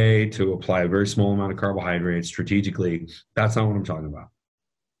way to apply a very small amount of carbohydrates strategically. That's not what I'm talking about.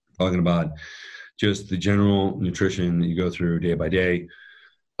 I'm talking about just the general nutrition that you go through day by day.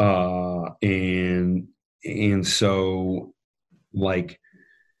 And so, like,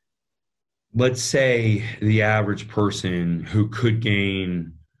 let's say the average person who could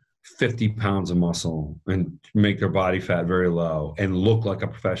gain 50 pounds of muscle and make their body fat very low and look like a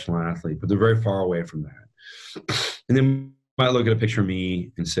professional athlete, but they're very far away from that. And then might look at a picture of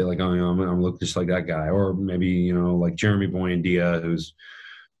me and say, like, oh, I'm going to look just like that guy. Or maybe, like Jeremy Boyendia, who's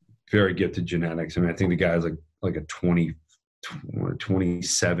very gifted genetics. I mean, I think the guy has like a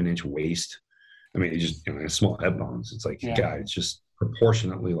 27-inch waist. I mean, he's just small hip bones. It's like, God, it's just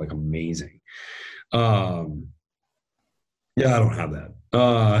proportionately like amazing. Yeah, I don't have that.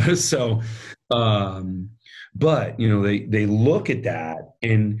 But they look at that,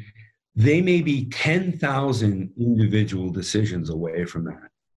 and they may be 10,000 individual decisions away from that.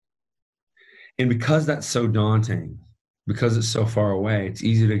 And because that's so daunting, because it's so far away, it's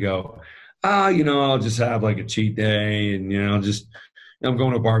easy to go, I'll just have like a cheat day, and I'm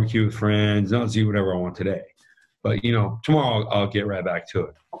going to a barbecue with friends, and I'll do whatever I want today. But tomorrow I'll get right back to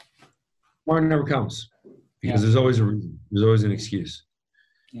it. Tomorrow never comes, because there's always a reason. There's always an excuse.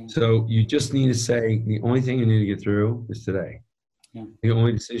 Yeah. So you just need to say, the only thing I need to get through is today. Yeah. The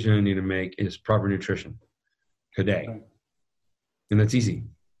only decision I need to make is proper nutrition today. And that's easy.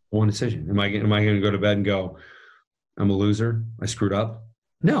 One decision. Am I going to go to bed and go, I'm a loser, I screwed up?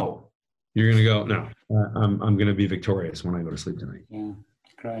 No. You're going to go, no, I'm going to be victorious when I go to sleep tonight. Yeah,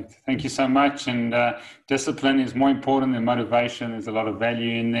 great. Thank you so much. And discipline is more important than motivation. There's a lot of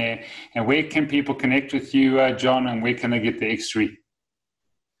value in there. And where can people connect with you, John, and where can they get the X3?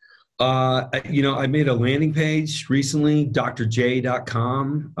 I made a landing page recently,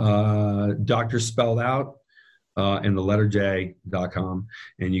 drj.com, doctor spelled out, and the letter J.com.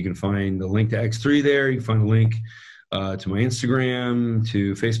 And you can find the link to X3 there. You can find the link to my Instagram,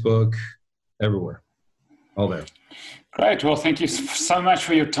 to Facebook, everywhere, all there. Great. Well, thank you so much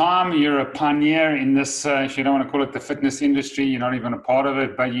for your time. You're a pioneer in this, if you don't want to call it the fitness industry, you're not even a part of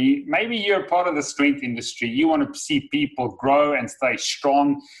it, but maybe you're a part of the strength industry. You want to see people grow and stay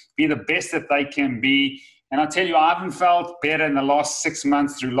strong, be the best that they can be. And I tell you, I haven't felt better in the last 6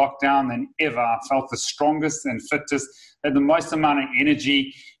 months through lockdown than ever. I felt the strongest and fittest, had the most amount of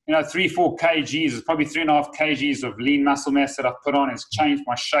energy. 3-4 kgs, it's probably 3.5 kgs of lean muscle mass that I've put on. It's changed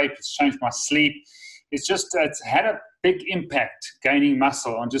my shape. It's changed my sleep. It's had a big impact gaining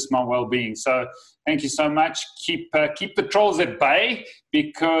muscle on just my well-being. So thank you so much. Keep the trolls at bay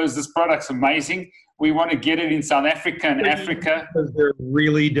because this product's amazing. We want to get it in South Africa and Africa. Because they're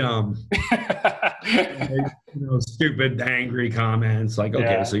really dumb. Stupid, angry comments like,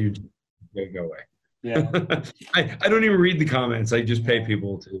 okay, so you're go away. Yeah. I don't even read the comments. I just pay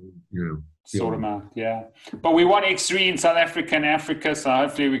people to, sort them out. Yeah. But we want X3 in South Africa and Africa. So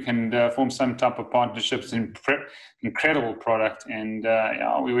hopefully we can form some type of partnerships. Incredible product. And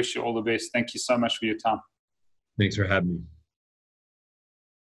we wish you all the best. Thank you so much for your time. Thanks for having me.